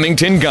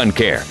 Remington Gun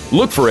Care.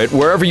 Look for it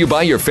wherever you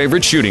buy your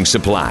favorite shooting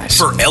supplies.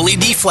 For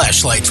LED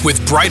flashlights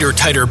with brighter,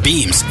 tighter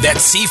beams that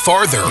see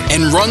farther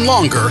and run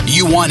longer,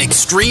 you want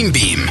Extreme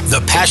Beam,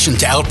 the passion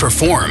to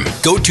outperform.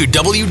 Go to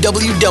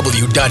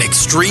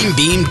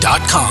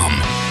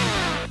www.extremebeam.com.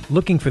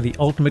 Looking for the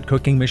ultimate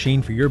cooking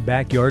machine for your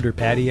backyard or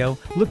patio?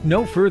 Look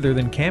no further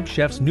than Camp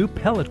Chef's new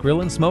pellet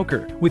grill and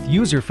smoker. With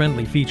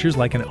user-friendly features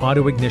like an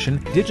auto ignition,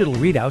 digital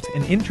readouts,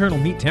 and internal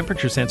meat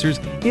temperature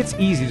sensors, it's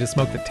easy to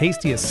smoke the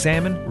tastiest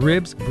salmon,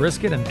 ribs,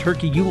 brisket, and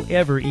turkey you'll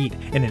ever eat.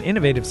 And an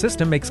innovative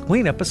system makes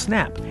cleanup a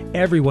snap.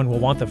 Everyone will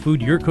want the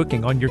food you're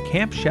cooking on your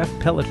Camp Chef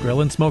pellet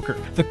grill and smoker.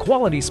 The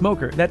quality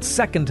smoker that's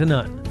second to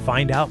none.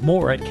 Find out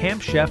more at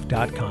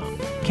campchef.com.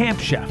 Camp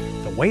Chef,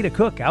 the way to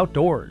cook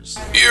outdoors.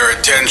 Your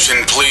attention,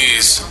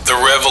 please. The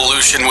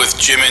revolution with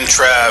Jim and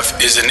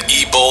Trav is an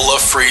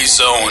Ebola-free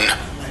zone.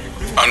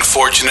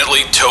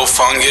 Unfortunately, toe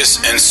fungus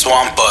and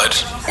swamp bud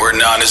were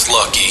not as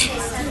lucky.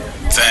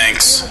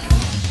 Thanks.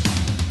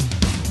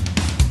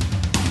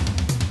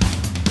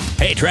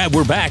 Hey, Trav,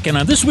 we're back, and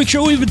on this week's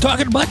show, we've been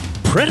talking about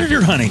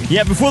predator hunting.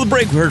 Yeah, before the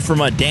break, we heard from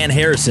Dan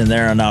Harrison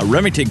there on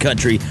Remington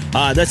Country.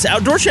 That's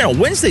Outdoor Channel,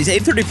 Wednesdays,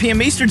 8:30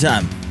 p.m. Eastern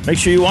Time. Make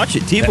sure you watch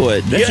it. TiVo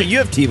it. You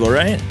have TiVo,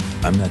 right?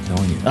 I'm not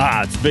telling you.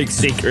 It's a big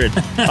secret.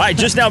 All right,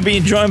 just now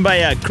being joined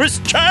by Chris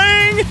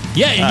Chang.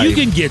 Yeah, and you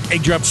can get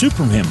egg drop soup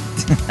from him.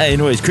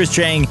 Anyways, Chris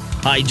Chang,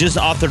 he just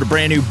authored a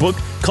brand new book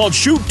called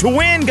Shoot to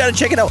Win. Got to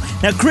check it out.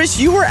 Now, Chris,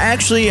 you were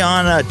actually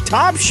on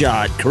Top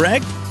Shot,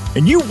 correct?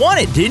 And you won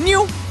it, didn't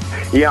you?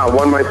 Yeah, I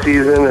won my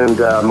season, and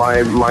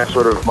my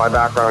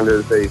background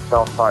is a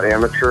self-taught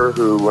amateur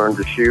who learned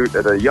to shoot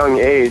at a young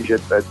age, at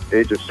the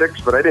age of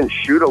 6, but I didn't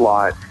shoot a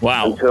lot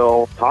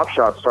until Top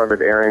Shot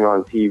started airing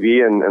on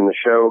TV, and the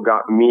show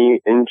got me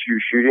into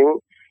shooting.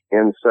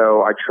 And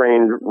so I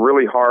trained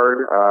really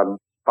hard,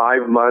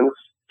 5 months,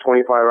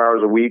 25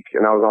 hours a week,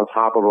 and I was on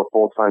top of a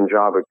full-time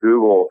job at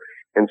Google.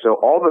 And so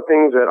all the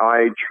things that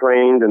I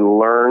trained and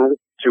learned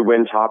to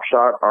win Top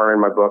Shot are in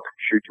my book,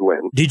 Shoot to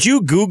Win. Did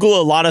you Google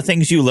a lot of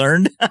things you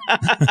learned?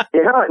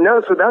 Yeah, no.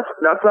 So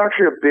that's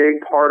actually a big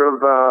part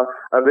of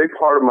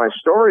my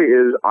story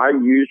is I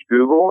used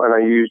Google and I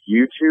used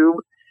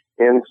YouTube,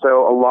 and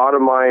so a lot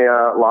of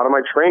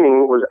my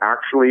training was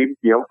actually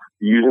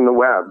using the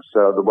web.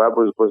 So the web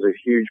was a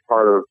huge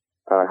part of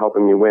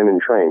helping me win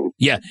and train.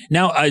 Yeah.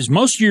 Now, has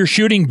most of your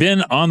shooting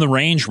been on the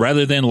range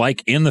rather than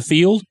like in the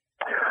field?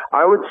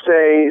 I would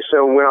say,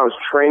 so when I was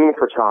training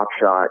for Top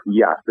Shot,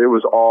 yes, it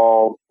was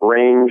all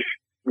range,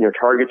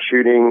 target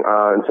shooting,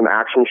 and some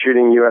action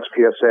shooting,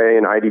 USPSA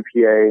and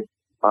IDPA.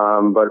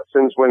 But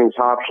since winning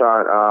Top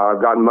Shot, I've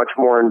gotten much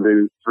more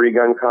into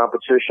 3-gun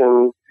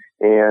competition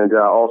and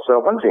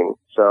also hunting.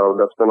 So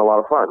that's been a lot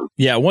of fun.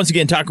 Yeah, once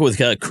again, talking with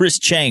Chris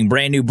Chang,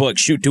 brand new book,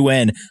 Shoot to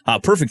Win.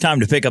 Perfect time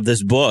to pick up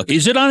this book.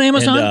 Is it on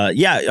Amazon? And,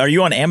 yeah, are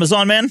you on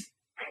Amazon, man?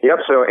 Yep,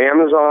 so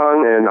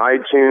Amazon and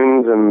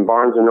iTunes and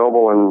Barnes &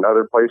 Noble and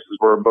other places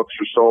where books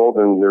are sold,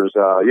 and there's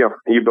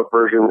ebook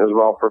version as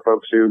well for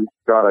folks who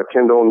got a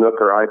Kindle,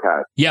 Nook, or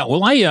iPad. Yeah,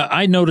 well,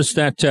 I noticed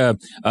that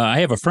I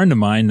have a friend of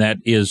mine that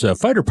is a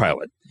fighter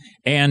pilot,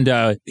 and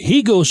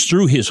he goes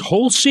through his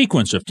whole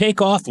sequence of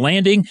takeoff,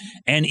 landing,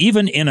 and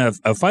even in a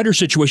fighter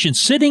situation,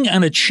 sitting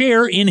on a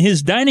chair in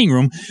his dining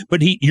room.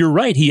 But you're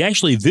right, he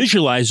actually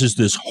visualizes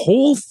this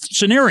whole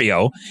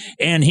scenario,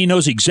 and he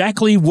knows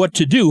exactly what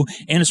to do,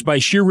 and it's by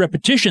sheer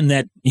repetition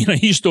that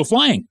he's still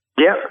flying.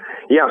 Yeah.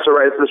 So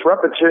right, it's this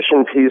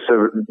repetition piece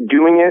of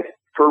doing it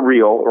for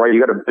real, right? You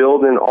got to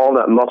build in all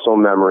that muscle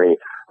memory.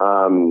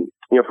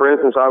 For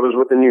instance, I was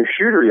with a new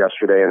shooter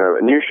yesterday, and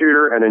a new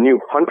shooter and a new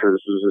hunter.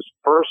 This was his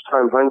first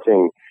time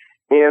hunting,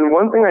 And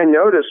one thing I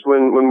noticed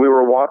when we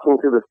were walking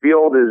through the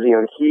field is,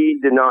 he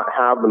did not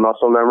have the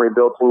muscle memory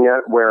built in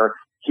yet where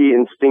he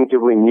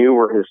instinctively knew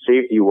where his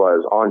safety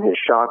was on his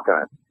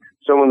shotgun.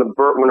 So when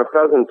a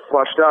pheasant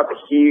flushed up,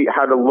 he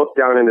had to look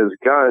down at his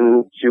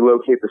gun to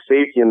locate the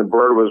safety, and the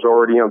bird was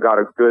already, got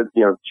a good,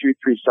 2-3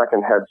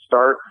 second head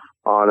start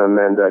on him.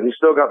 And he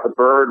still got the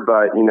bird,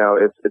 but,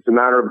 it's a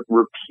matter of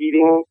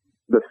repeating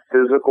the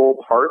physical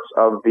parts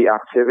of the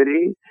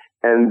activity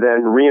and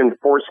then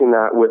reinforcing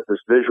that with this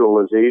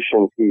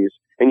visualization piece.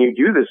 And you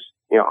do this,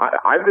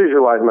 I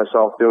visualize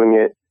myself doing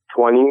it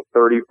 20,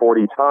 30,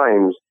 40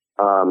 times,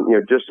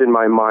 just in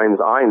my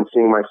mind's eye and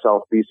seeing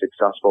myself be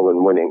successful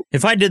in winning.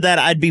 If I did that,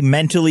 I'd be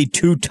mentally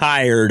too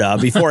tired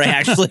before I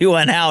actually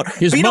went out.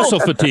 His muscle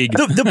fatigue.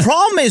 The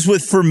problem is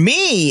for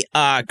me,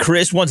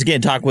 Chris, once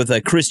again, talk with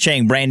Chris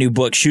Chang, brand new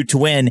book, Shoot to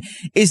Win,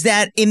 is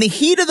that in the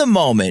heat of the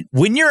moment,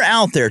 when you're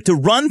out there, to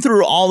run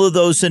through all of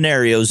those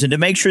scenarios and to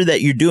make sure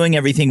that you're doing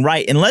everything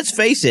right. And let's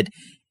face it,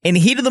 in the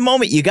heat of the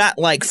moment, you got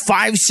like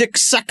 5-6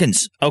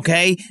 seconds,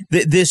 okay?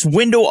 This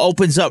window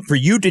opens up for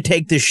you to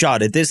take this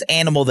shot at this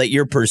animal that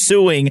you're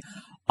pursuing.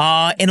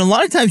 And a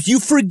lot of times you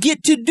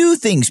forget to do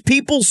things.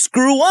 People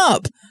screw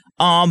up.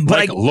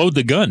 Load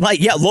the gun.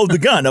 Load the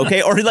gun,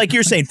 okay? Or like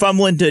you're saying,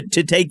 fumbling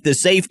to take the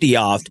safety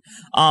off.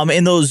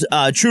 In those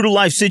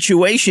true-to-life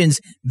situations,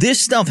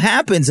 this stuff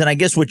happens, and I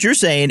guess what you're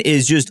saying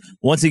is just,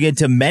 once again,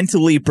 to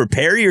mentally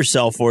prepare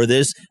yourself for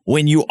this.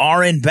 When you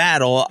are in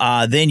battle,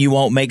 then you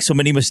won't make so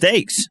many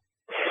mistakes.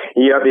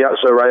 Yeah.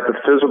 So, right, the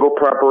physical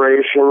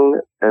preparation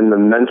and the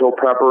mental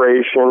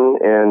preparation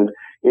and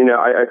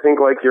I think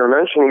like you're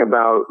mentioning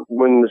about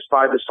when this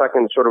 5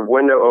 second sort of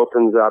window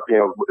opens up,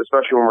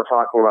 especially when we're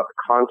talking about the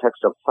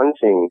context of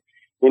hunting,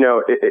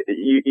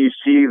 you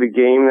see the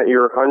game that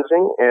you're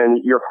hunting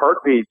and your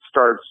heartbeat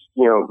starts,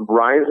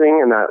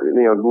 rising, and that,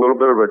 little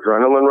bit of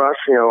adrenaline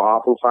rush,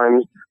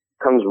 oftentimes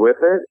comes with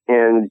it.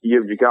 And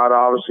you've got to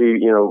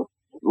obviously,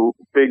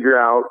 figure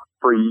out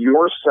for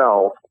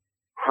yourself,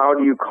 how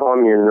do you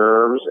calm your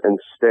nerves and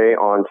stay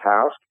on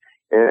task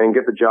and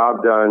get the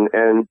job done.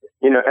 And,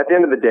 at the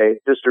end of the day,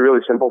 just to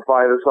really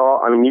simplify this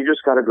all, you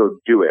just got to go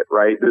do it,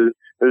 right?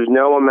 There's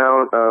no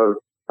amount of,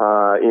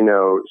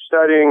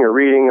 studying or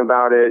reading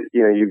about it.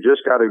 You've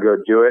just got to go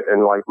do it.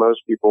 And like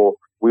most people,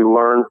 we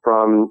learn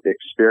from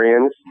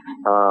experience.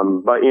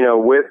 But,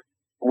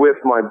 with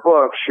my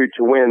book, Shoot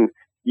to Win,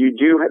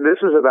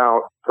 this is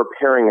about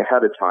preparing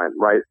ahead of time,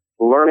 right?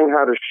 Learning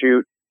how to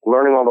shoot,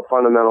 learning all the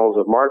fundamentals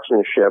of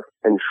marksmanship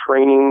and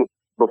training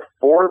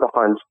before the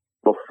hunt,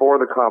 before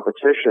the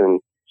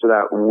competition, so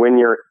that when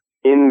you're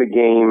in the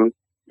game,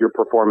 you're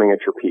performing at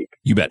your peak.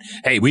 You bet.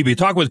 Hey, we've been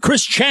talking with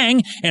Chris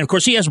Chang, and of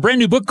course he has a brand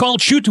new book called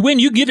Shoot to Win.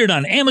 You get it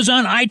on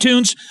Amazon,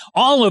 iTunes,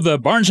 all of the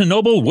Barnes &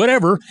 Noble,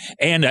 whatever,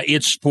 and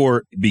it's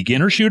for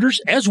beginner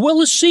shooters as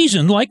well as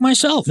seasoned like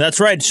myself.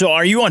 That's right. So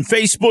are you on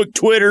Facebook,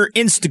 Twitter,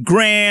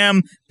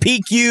 Instagram,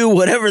 PQ,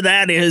 whatever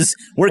that is?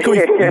 Where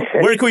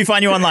can we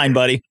find you online,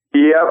 buddy?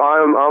 Yep,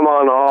 I'm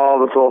on all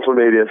the social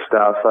media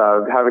stuff.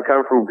 Having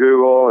come from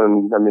Google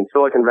and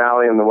Silicon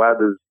Valley and the web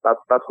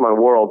that's my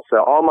world.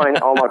 So all my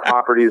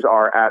properties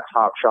are at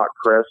Top Shot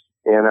Chris,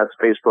 and that's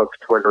Facebook,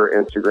 Twitter,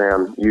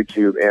 Instagram,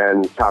 YouTube,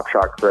 and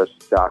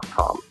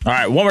TopShotChris.com. All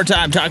right, one more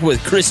time, talking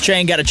with Chris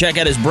Chang. Got to check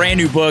out his brand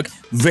new book.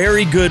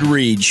 Very good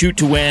read. Shoot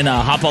to Win.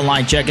 Hop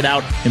online, check it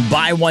out, and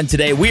buy one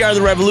today. We Are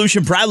the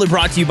Revolution, proudly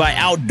brought to you by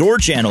Outdoor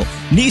Channel,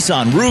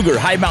 Nissan, Ruger,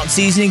 High Mountain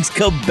Seasonings,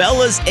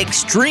 Cabela's,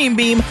 Extreme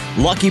Beam,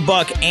 Lucky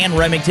Buck, and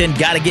Remington.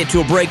 Got to get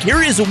to a break.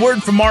 Here is a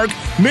word from Mark.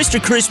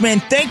 Mr. Chris, man,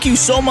 thank you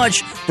so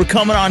much for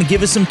coming on and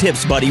give us some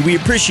tips, buddy. We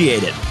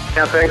appreciate it.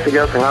 Yeah, thanks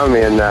again for having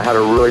me, and had a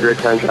really great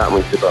time chatting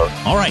with you both.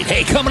 All right,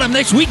 hey, coming up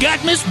next, we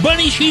got Miss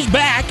Bunny. She's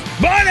back.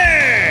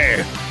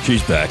 Bunny!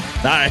 She's back.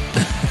 All right,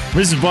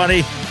 Mrs.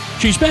 Bunny.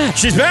 She's back.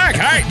 She's back.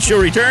 All right,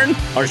 she'll return.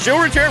 Or she'll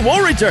return.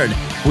 We'll return.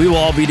 We will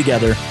all be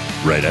together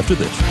right after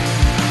this.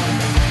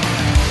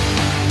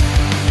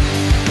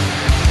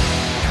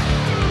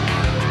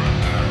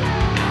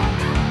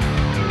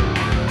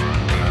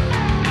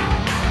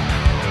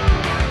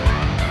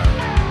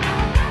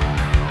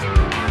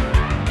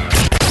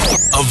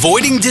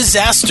 Avoiding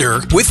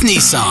disaster with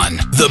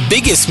Nissan. The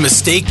biggest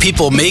mistake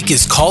people make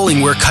is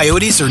calling where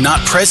coyotes are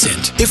not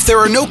present. If there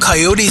are no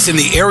coyotes in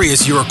the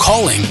areas you are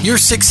calling, your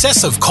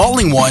success of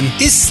calling one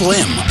is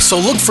slim. So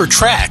look for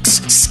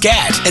tracks,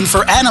 scat, and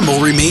for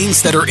animal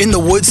remains that are in the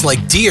woods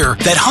like deer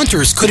that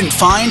hunters couldn't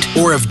find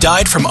or have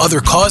died from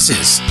other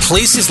causes.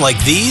 Places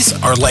like these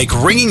are like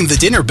ringing the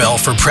dinner bell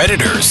for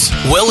predators.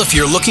 Well, if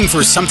you're looking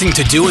for something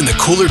to do in the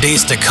cooler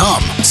days to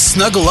come,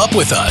 snuggle up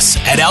with us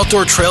at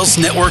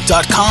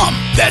OutdoorTrailsNetwork.com.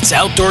 That's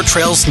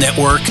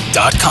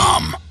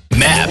OutdoorTrailsNetwork.com.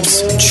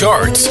 Maps,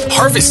 charts,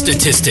 harvest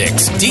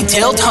statistics,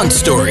 detailed hunt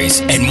stories,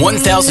 and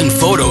 1,000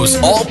 photos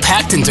all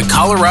packed into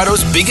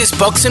Colorado's biggest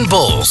bucks and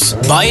bulls.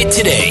 Buy it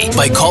today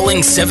by calling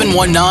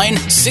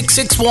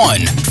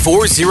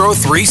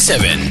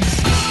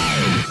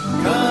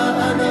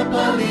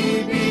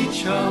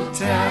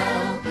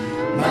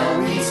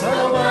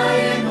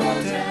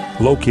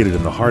Located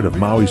in the heart of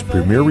Maui's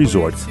premier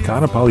resort,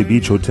 Kaanapali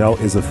Beach Hotel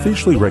is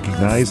officially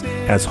recognized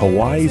as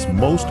Hawaii's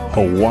most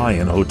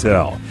Hawaiian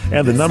hotel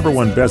and the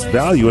 #1 best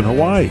value in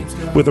Hawaii.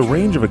 With a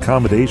range of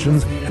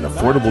accommodations and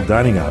affordable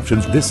dining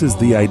options, this is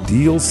the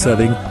ideal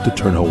setting to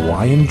turn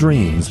Hawaiian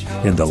dreams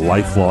into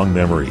lifelong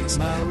memories.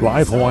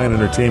 Live Hawaiian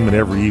entertainment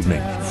every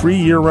evening, free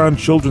year-round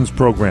children's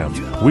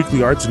programs,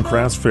 weekly arts and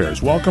crafts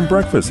fairs, welcome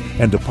breakfast,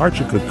 and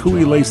departure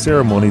kukui lei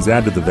ceremonies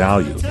add to the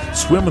value.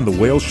 Swim in the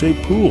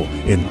whale-shaped pool,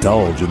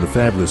 indulge in the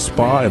fabulous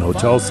spa and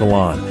hotel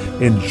salon.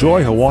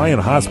 Enjoy Hawaiian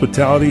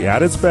hospitality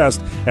at its best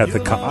at the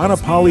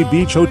Kaanapali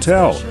Beach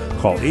Hotel.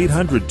 Call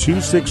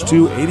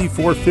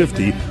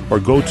 800-262-8450 or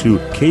go to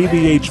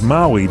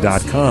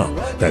kbhmaui.com.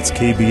 That's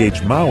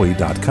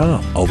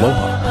kbhmaui.com.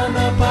 Aloha.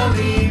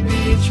 Kaanapali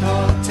Beach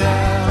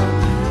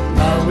Hotel,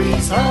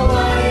 Maui's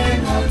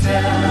Hawaiian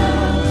Hotel.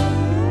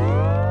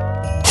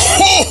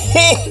 Ho,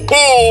 ho,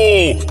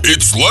 ho!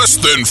 It's less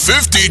than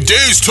 50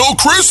 days till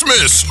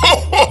Christmas!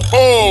 Ho, ho,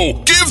 ho!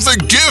 Give the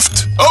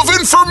gift of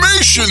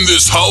information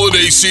this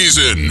holiday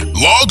season.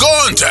 Log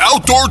on to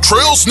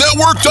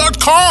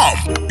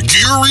OutdoorTrailsNetwork.com.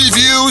 Gear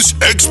reviews,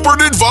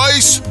 expert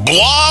advice,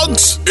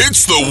 blogs.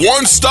 It's the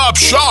one-stop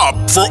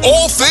shop for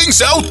all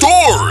things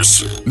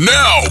outdoors.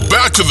 Now,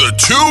 back to the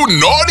two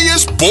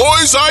naughtiest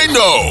boys I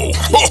know,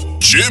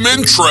 Jim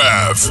and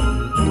Trav.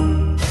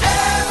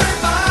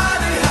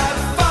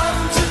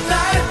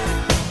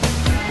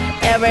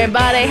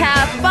 Everybody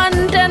have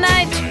fun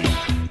tonight.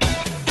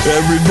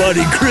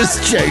 Everybody Chris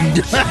Chang.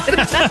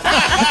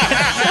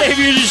 If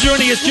you're just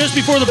joining us just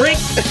before the break,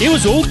 it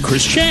was old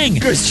Chris Chang.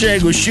 Chris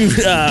Chang was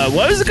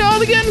what was it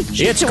called again?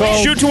 It's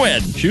called Shoot to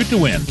Win. Shoot to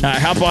Win. All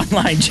right, hop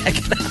online, check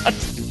it out.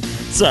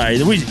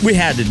 Sorry, we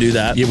had to do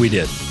that. Yeah, we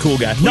did. Cool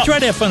guy. We try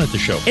to have fun at the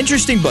show.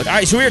 Interesting book. All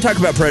right, so we were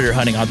talking about predator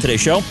hunting on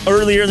today's show.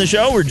 Earlier in the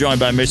show, we're joined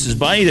by Mrs.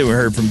 Bunny. Then we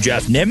heard from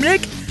Jeff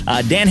Nimnick.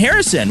 Dan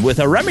Harrison with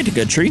Remington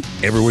Country.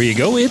 Everywhere you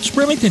go, it's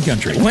Remington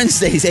Country.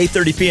 Wednesdays,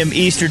 8:30 p.m.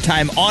 Eastern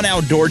Time on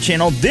Outdoor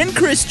Channel. Then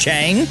Chris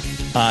Chang,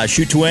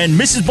 Shoot to Win.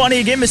 Mrs. Bunny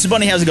again. Mrs.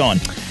 Bunny, how's it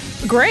going?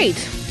 Great.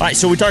 All right,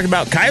 so we talked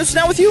about coyotes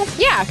now with you?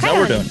 Yeah, coyotes. That's what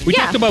we're doing. We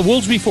talked about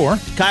wolves before.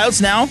 Coyotes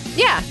now?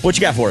 Yeah. What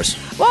you got for us?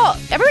 Well,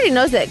 everybody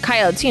knows that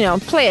coyotes,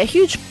 play a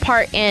huge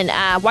part in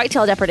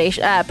whitetail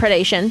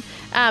predation.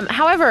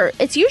 However,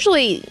 it's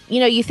usually,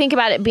 you think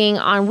about it being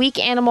on weak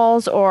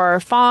animals or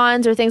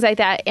fawns or things like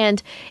that.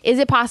 And is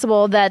it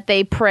possible that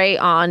they prey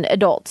on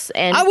adults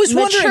and I was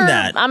wondering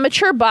that. On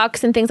mature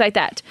bucks and things like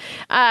that?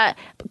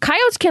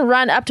 Coyotes can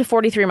run up to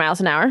 43 miles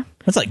an hour.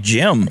 That's like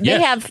Jim. They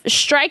have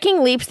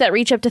striking leaps that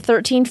reach up to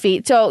 13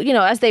 feet. So,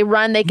 as they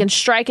run, they can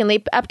strike and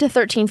leap up to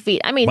 13 feet.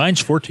 I mean,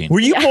 mine's 14.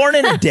 Were you born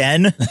in a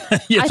den?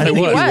 Yes, I think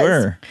was. you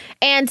were.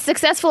 And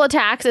successful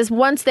attacks, is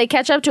once they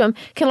catch up to them,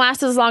 can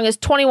last as long as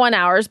 21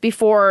 hours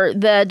before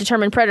the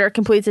determined predator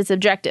completes its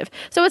objective.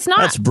 So it's not.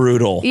 That's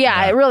brutal.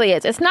 Yeah, it really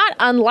is. It's not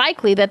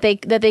unlikely that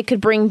they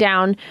could bring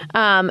down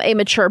a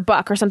mature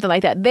buck or something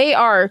like that. They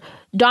are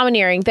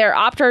domineering. They're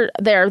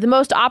the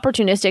most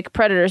opportunistic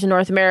predators in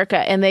North America,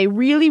 and they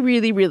really,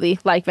 really, really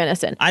like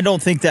venison. I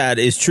don't think that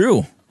is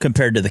true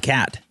compared to the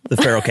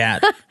feral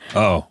cat.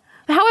 Oh.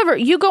 However,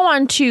 you go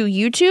on to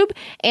YouTube,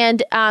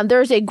 and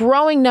there's a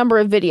growing number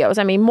of videos.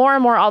 I mean, more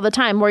and more all the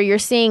time, where you're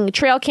seeing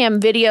trail cam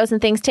videos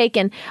and things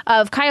taken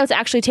of coyotes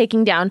actually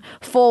taking down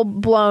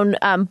full-blown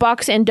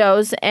bucks and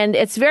does, and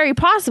it's very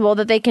possible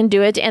that they can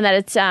do it, and that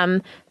it's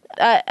a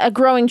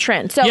growing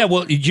trend. So yeah,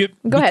 well,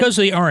 because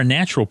they are a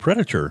natural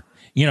predator,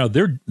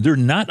 they're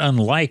not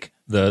unlike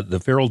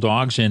the feral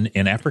dogs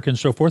in Africa and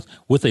so forth.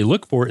 What they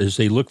look for is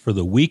they look for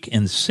the weak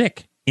and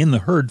sick in the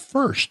herd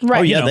first. Right.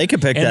 Oh yeah, they can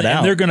pick that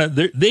out. And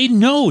they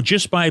know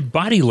just by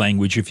body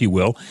language, if you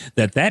will,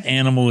 that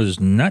animal is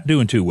not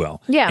doing too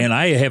well. Yeah. And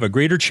I have a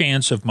greater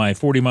chance of my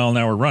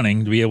 40-mile-an-hour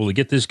running to be able to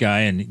get this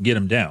guy and get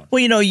him down.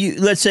 Well,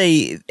 let's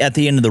say at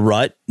the end of the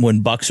rut, when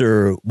bucks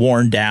are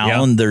worn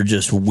down, they're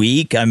just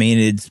weak. I mean,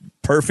 it's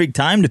perfect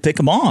time to pick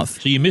them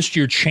off. So you missed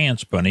your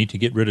chance, Bunny, to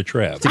get rid of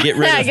Trav. To get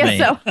rid of me. I guess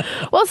so.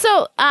 Well,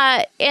 so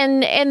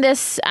in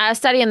this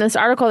study, in this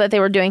article that they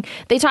were doing,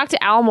 they talked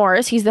to Al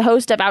Morris. He's the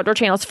host of Outdoor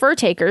Channel's Fur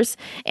Takers,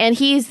 and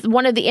he's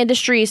one of the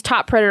industry's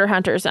top predator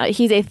hunters.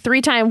 He's a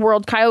 3-time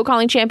world coyote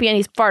calling champion.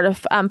 He's part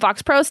of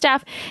Fox Pro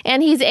staff,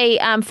 and he's a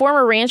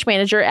former ranch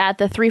manager at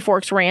the Three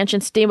Forks Ranch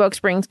in Steamboat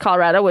Springs,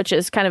 Colorado, which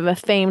is kind of a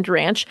famed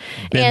ranch.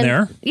 Been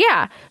there?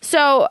 Yeah.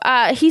 So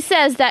he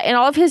says that in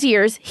all of his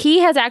years,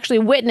 he has actually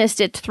witnessed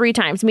it 3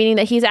 times, meaning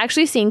that he's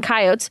actually seen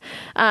coyotes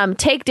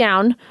take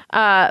down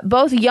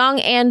both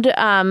young and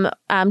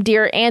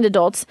deer and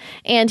adults.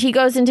 And he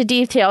goes into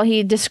detail.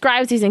 He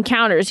describes these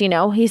encounters,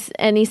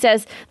 he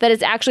says that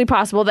it's actually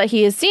possible that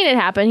he has seen it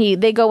happen.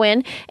 They go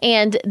in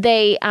and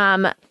they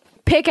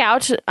pick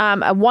out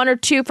one or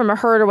two from a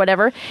herd or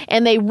whatever,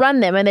 and they run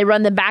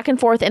them back and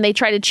forth, and they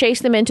try to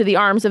chase them into the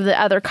arms of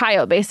the other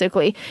coyote,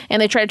 basically,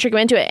 and they try to trick them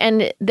into it.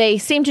 And they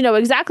seem to know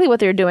exactly what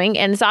they're doing,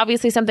 and it's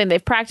obviously something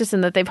they've practiced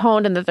and that they've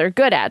honed and that they're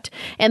good at.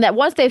 And that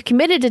once they've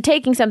committed to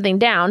taking something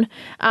down,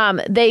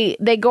 they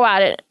go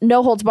at it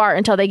no holds barred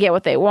until they get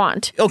what they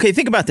want. Okay,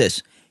 think about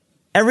this.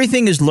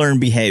 Everything is learned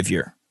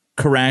behavior.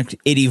 correct?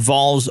 It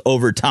evolves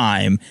over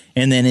time,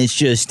 and then it's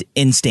just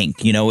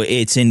instinct.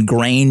 It's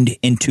ingrained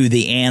into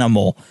the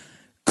animal.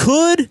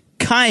 Could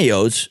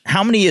coyotes,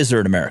 how many is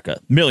there in America?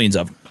 Millions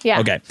of them. Yeah.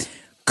 Okay.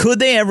 Could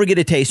they ever get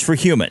a taste for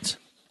humans?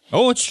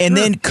 Oh, it's And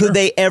true. then could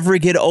they ever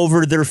get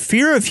over their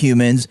fear of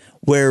humans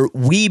where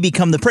we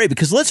become the prey?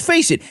 Because let's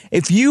face it,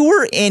 if you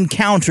were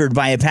encountered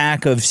by a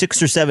pack of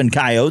 6 or 7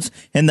 coyotes,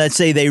 and let's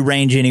say they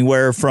range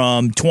anywhere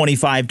from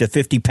 25 to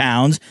 50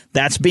 pounds,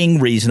 that's being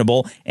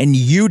reasonable, and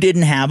you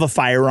didn't have a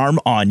firearm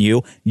on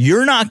you,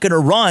 you're not going to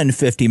run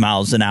 50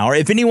 miles an hour.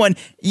 If anyone,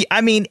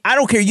 I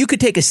don't care. You could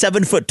take a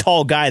 7-foot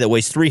tall guy that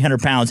weighs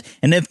 300 pounds,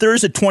 and if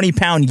there's a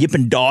 20-pound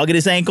yipping dog at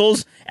his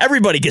ankles,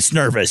 everybody gets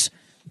nervous.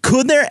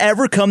 Could there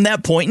ever come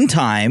that point in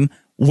time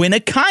when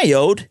a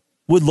coyote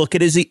would look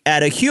at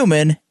a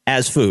human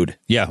as food?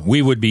 Yeah,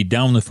 we would be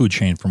down the food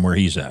chain from where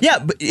he's at. Yeah,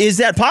 but is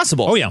that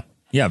possible? Oh, yeah.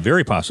 Yeah,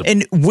 very possible.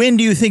 And when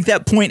do you think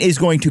that point is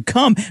going to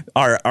come?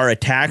 Our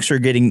attacks are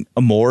getting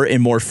more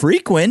and more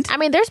frequent. I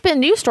mean, there's been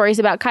news stories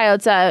about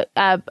coyotes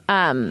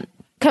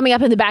coming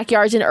up in the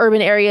backyards in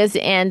urban areas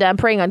and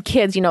preying on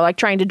kids, like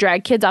trying to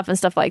drag kids off and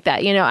stuff like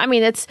that. I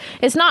mean, it's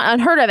not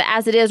unheard of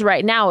as it is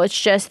right now. It's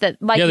just that,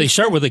 they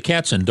start with the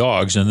cats and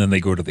dogs, and then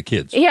they go to the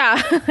kids.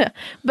 Yeah,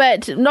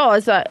 but no,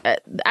 it's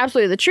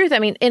absolutely the truth. I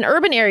mean, in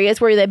urban areas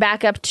where they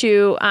back up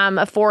to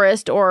a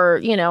forest or,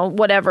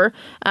 whatever,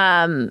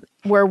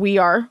 where we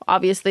are,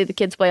 obviously the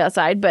kids play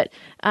outside, but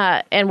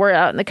and we're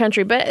out in the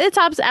country, but it's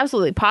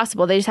absolutely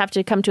possible. They just have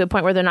to come to a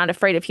point where they're not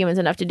afraid of humans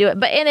enough to do it.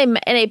 But in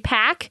a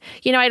pack,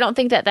 I don't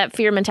think that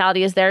fear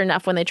mentality is there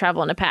enough when they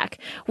travel in a pack.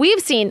 We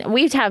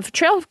have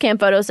trail cam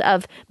photos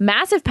of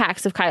massive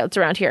packs of coyotes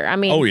around here. I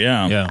mean,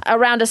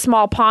 around a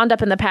small pond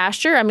up in the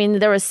pasture. I mean,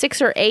 there was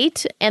 6 or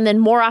 8, and then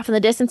more off in the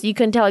distance, you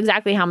couldn't tell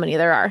exactly how many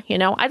there are.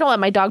 I don't let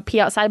my dog pee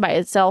outside by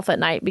itself at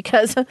night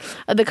because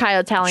of the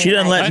coyotes howling. She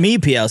doesn't let me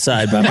pee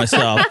outside by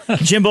myself.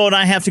 Jimbo and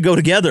I have to go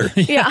together.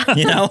 Yeah.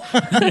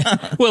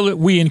 Well,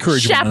 we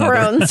encourage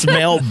chaperones. It's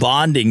male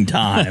bonding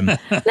time. No,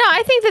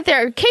 I think that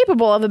they're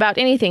capable of about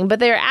anything, but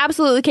they're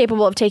absolutely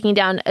capable of taking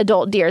down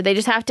adult deer. They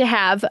just have to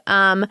have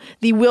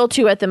the will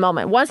to at the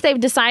moment. Once they've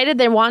decided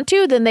they want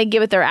to, then they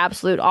give it their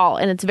absolute all,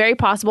 and it's very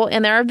possible.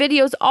 And there are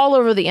videos all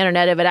over the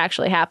internet of it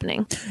actually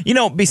happening.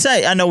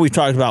 Besides, I know we've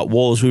talked about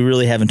wolves. We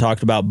really haven't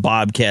talked about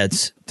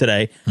bobcats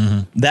today.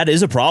 Mm-hmm. That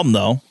is a problem,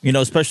 though.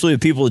 Especially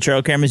with people with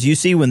trail cameras. You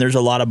see when there's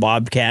a lot of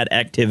bobcat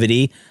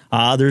activity,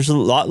 there's a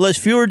lot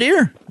fewer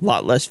deer.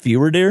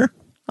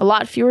 A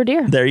lot fewer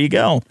deer. There you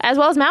go. As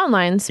well as mountain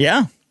lions.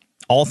 Yeah.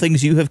 All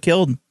things you have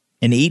killed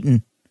and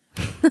eaten.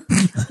 All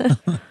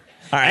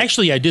right.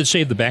 Actually, I did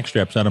save the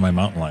backstraps out of my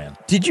mountain lion.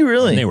 Did you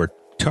really? And they were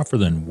tougher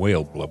than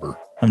whale blubber.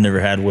 I've never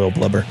had whale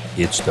blubber.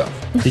 It's tough.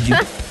 Did you?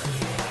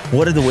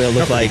 What did the whale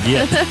look like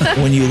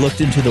when you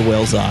looked into the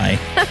whale's eye?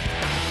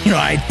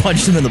 I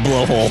punched him in the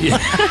blowhole. Yeah.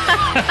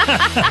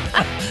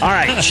 All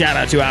right. Shout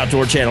out to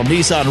Outdoor Channel,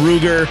 Nissan,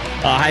 Ruger,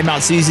 High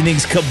Mount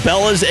Seasonings,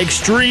 Cabela's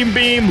Extreme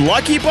Beam,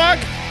 Lucky Buck,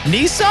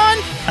 Nissan.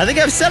 I think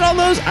I've said all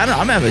those. I don't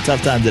know. I'm having a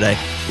tough time today.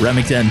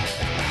 Remington.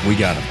 We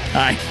got him.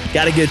 All right.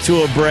 Got to get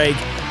to a break.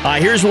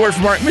 Here's a word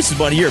from Mark. Mrs.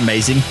 Bunny, you're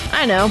amazing.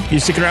 I know. You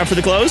sticking around for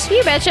the close?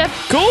 You betcha.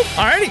 Cool.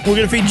 All righty. We're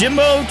going to feed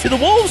Jimbo to the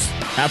wolves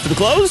after the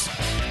close.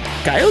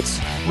 Coyotes.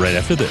 Right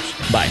after this.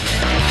 Bye.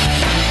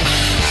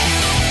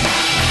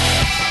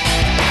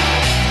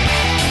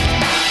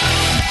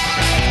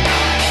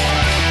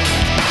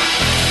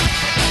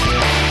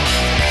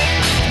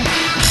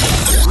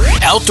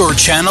 Outdoor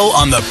Channel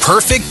on the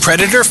perfect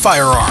Predator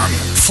firearm.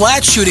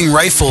 Flat shooting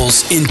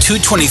rifles in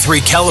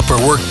 .223 caliber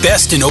work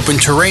best in open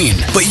terrain,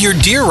 but your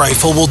deer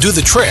rifle will do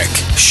the trick.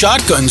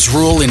 Shotguns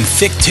rule in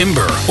thick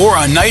timber or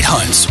on night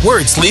hunts where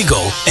it's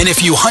legal. And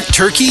if you hunt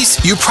turkeys,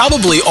 you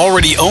probably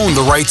already own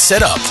the right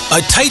setup.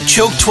 A tight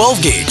choke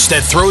 12 gauge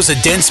that throws a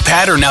dense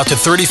pattern out to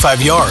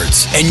 35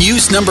 yards and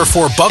use number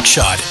 4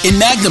 buckshot in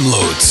magnum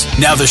loads.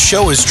 Now the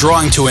show is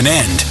drawing to an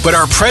end, but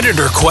our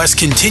Predator quest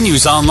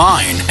continues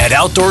online at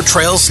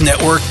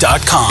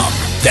OutdoorTrailsNetwork.com.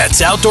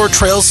 That's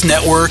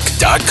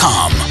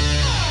OutdoorTrailsNetwork.com.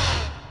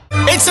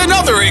 It's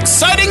another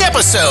exciting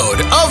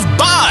episode of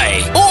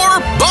Buy or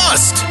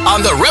Bust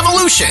on The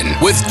Revolution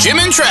with Jim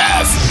and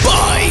Trav.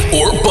 Buy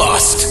or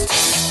Bust.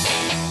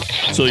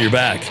 So you're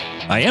back.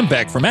 I am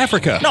back from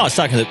Africa. No, I was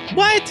talking to...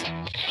 What?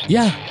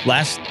 Yeah.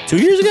 Last 2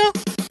 years ago?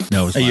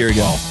 No, it was a year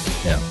ago.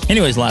 Yeah.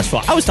 Anyways, last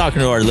fall. I was talking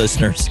to our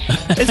listeners.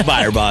 It's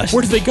Buy or Bust.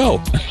 Where did they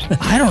go?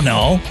 I don't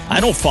know.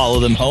 I don't follow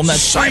them home.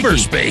 That's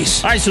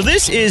cyberspace. All right, so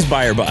this is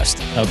Buy or Bust,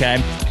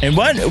 okay? And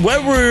what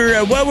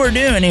we're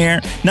doing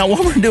here now,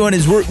 what we're doing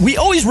is we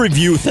always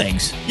review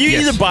things. You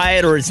either buy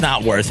it or it's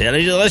not worth it.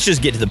 Let's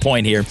just get to the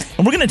point here,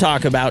 and we're going to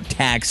talk about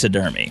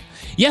taxidermy.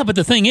 Yeah, but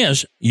the thing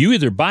is, you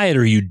either buy it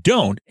or you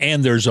don't,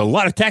 and there's a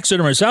lot of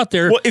taxidermists out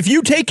there. Well, if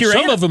you take your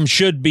some of them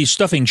should be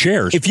stuffing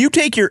chairs. If you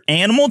take your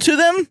animal to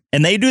them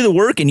and they do the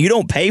work and you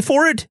don't pay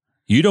for it,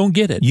 You don't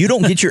get it. You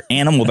don't get your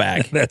animal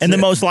back. And then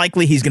most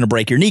likely he's going to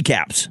break your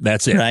kneecaps.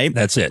 That's it. Right?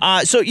 That's it.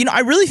 So,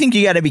 I really think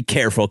you got to be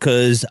careful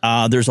because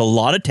there's a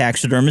lot of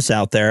taxidermists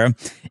out there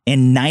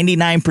and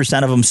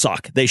 99% of them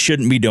suck. They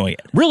shouldn't be doing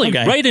it. Really?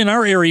 Okay? Right in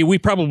our area, we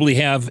probably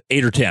have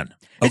 8 or 10.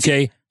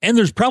 Okay. And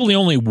there's probably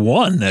only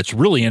one that's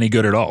really any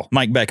good at all.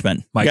 Mike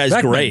Beckman. Guy's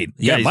great.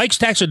 Yeah, Mike's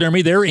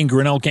Taxidermy there in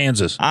Grinnell,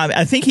 Kansas.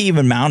 I think he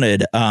even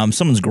mounted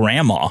someone's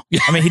grandma.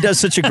 I mean, he does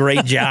such a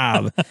great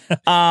job.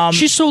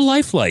 She's so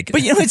lifelike.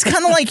 But, it's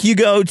kind of like you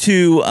go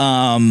to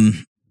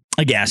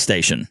a gas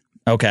station.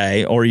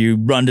 Okay, or you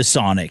run to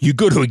Sonic. You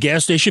go to a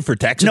gas station for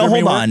taxidermy No,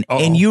 hold work? on.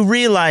 Uh-oh. And you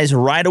realize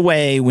right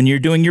away when you're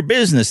doing your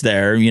business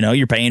there,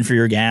 you're paying for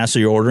your gas or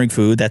you're ordering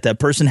food, that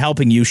person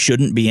helping you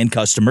shouldn't be in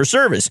customer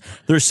service.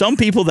 There's some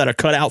people that are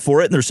cut out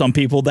for it, and there's some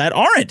people that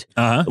aren't.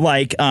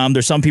 Like,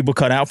 there's some people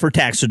cut out for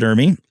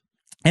taxidermy,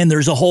 and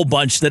there's a whole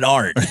bunch that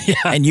aren't.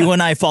 And you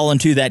and I fall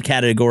into that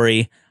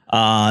category.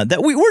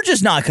 That we're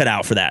just not cut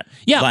out for that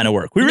line of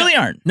work. We really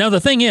aren't. Now, the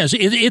thing is,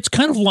 it's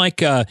kind of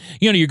like,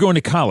 you're going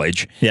to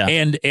college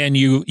and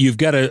you've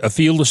got a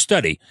field of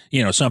study.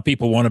 Some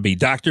people want to be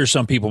doctors,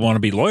 some people want to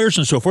be lawyers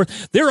and so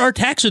forth. There are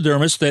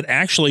taxidermists that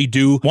actually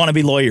do want to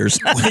be lawyers.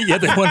 Yeah,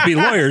 they want to be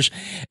lawyers,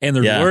 and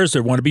there's lawyers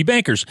that want to be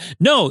bankers.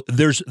 No,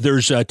 there's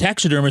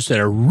taxidermists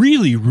that are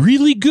really,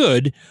 really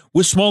good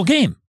with small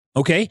game.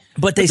 Okay,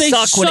 but they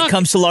suck when it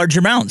comes to large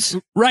amounts.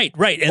 Right.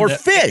 And or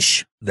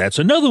fish. That's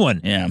another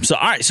one. Yeah. So,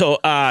 all right. So,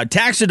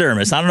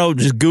 taxidermists, I don't know,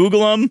 just Google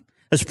them.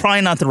 That's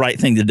probably not the right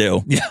thing to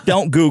do. Yeah.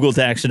 Don't Google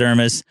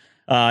taxidermists.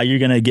 You're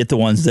going to get the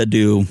ones that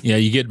do. Yeah,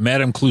 you get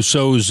Madame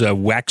Clouseau's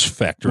wax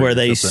factory. Where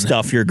they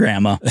stuff your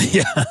grandma.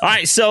 Yeah. All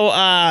right. So,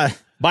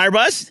 buy or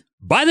bust?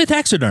 Buy the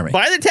taxidermy.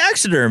 Buy the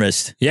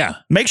taxidermist. Yeah.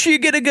 Make sure you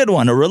get a good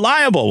one, a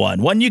reliable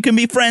one you can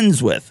be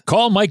friends with.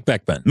 Call Mike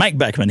Beckman. Mike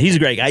Beckman. He's a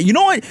great guy. You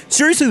know what?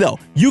 Seriously, though,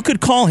 you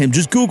could call him.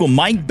 Just Google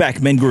Mike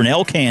Beckman,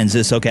 Grinnell,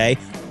 Kansas, okay?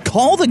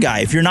 Call the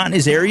guy if you're not in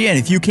his area, and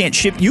if you can't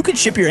ship, you can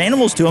ship your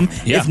animals to him.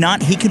 Yeah. If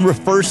not, he can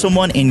refer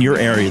someone in your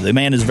area. The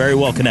man is very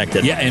well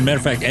connected. Yeah, and matter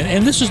of fact,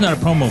 and this is not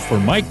a promo for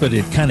Mike, but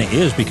it kind of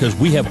is because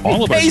we have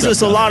all of our stuff. He pays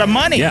us a lot of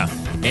money. Yeah,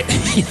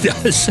 he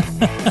does.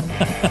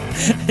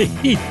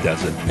 He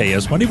doesn't pay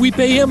us money. We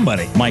pay him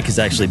money. Mike is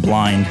actually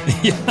blind.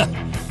 He's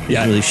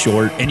really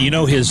short. And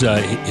his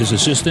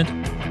assistant?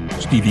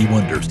 Stevie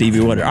Wonder.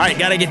 All right,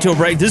 got to get to a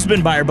break. This has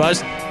been Buyer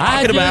Buzz.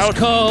 I just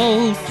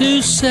called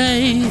to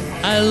say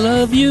I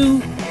love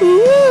you.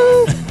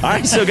 All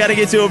right, so got to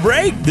get to a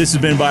break. This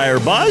has been Buyer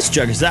Buzz.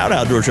 Check us out,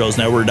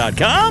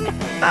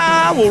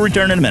 OutdoorTrailsNetwork.com. We'll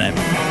return in a minute.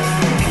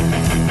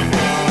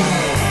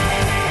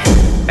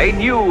 A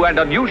new and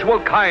unusual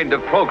kind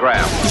of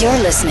program. You're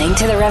listening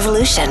to The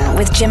Revolution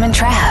with Jim and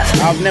Trav.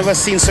 I've never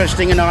seen such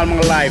thing in all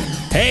my life.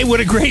 Hey, what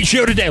a great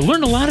show today. I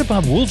learned a lot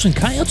about wolves and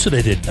coyotes that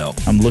I didn't know.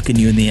 I'm looking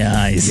you in the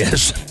eyes.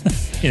 Yes.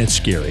 And it's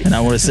scary. And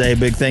I want to say a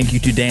big thank you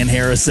to Dan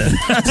Harrison.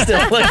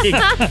 Still looking.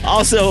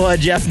 Also,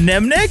 Jeff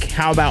Nimnick.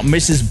 How about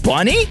Mrs.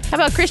 Bunny? How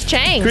about Chris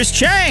Chang? Chris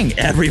Chang.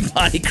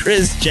 Everybody,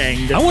 Chris Chang.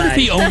 Tonight. I wonder if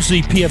he owns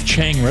the P.F.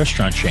 Chang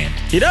restaurant chain.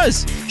 He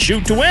does.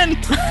 Shoot to win.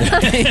 All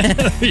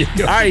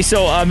right,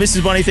 so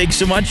Mrs. Bunny, thanks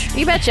so much.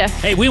 You betcha.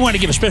 Hey, we want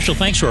to give a special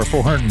thanks to our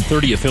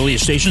 430 affiliate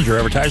stations, our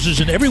advertisers,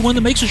 and everyone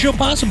that makes the show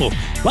possible.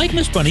 Like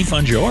Miss Bunny,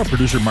 Fun Joe, our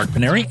producer Mark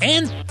Paneri,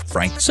 and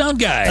Frank the Sound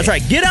Guy. That's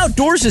right. Get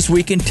outdoors this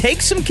weekend.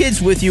 Take some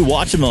kids with you.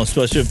 Watch them,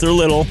 especially if they're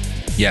little.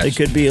 Yes. It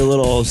could be a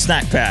little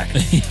snack pack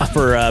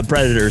for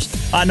predators.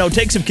 No,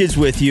 take some kids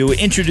with you.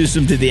 Introduce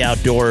them to the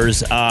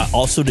outdoors.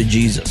 Also to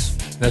Jesus.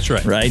 That's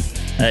right. Right?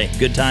 Hey,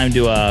 good time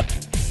to,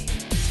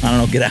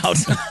 get out.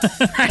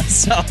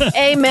 So,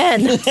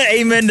 amen.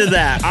 Amen to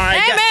that. All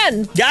right.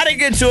 Amen. Gotta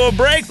get to a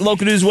break.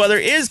 Local news weather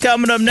is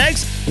coming up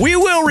next. We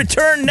will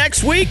return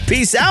next week.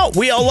 Peace out.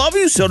 We all love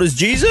you. So does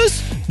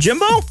Jesus.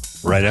 Jimbo?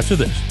 Right after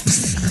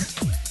this.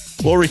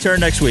 We'll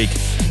return next week.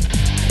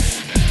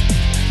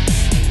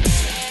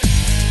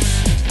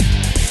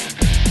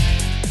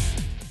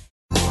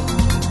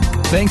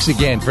 Thanks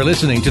again for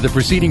listening to the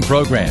preceding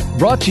program,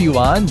 brought to you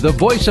on the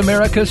Voice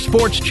America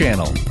Sports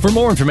Channel. For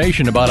more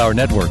information about our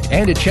network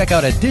and to check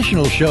out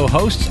additional show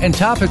hosts and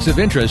topics of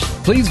interest,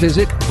 please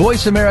visit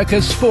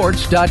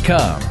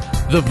voiceamericasports.com.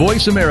 The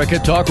Voice America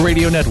Talk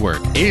Radio Network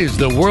is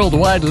the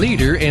worldwide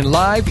leader in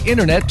live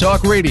Internet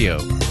talk radio.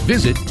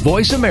 Visit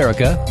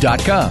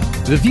voiceamerica.com.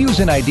 The views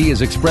and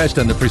ideas expressed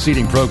on the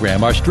preceding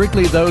program are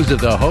strictly those of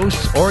the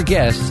hosts or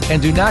guests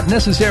and do not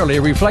necessarily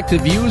reflect the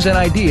views and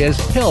ideas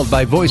held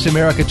by Voice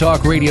America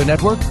Talk Radio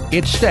Network,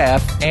 its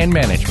staff, and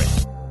management.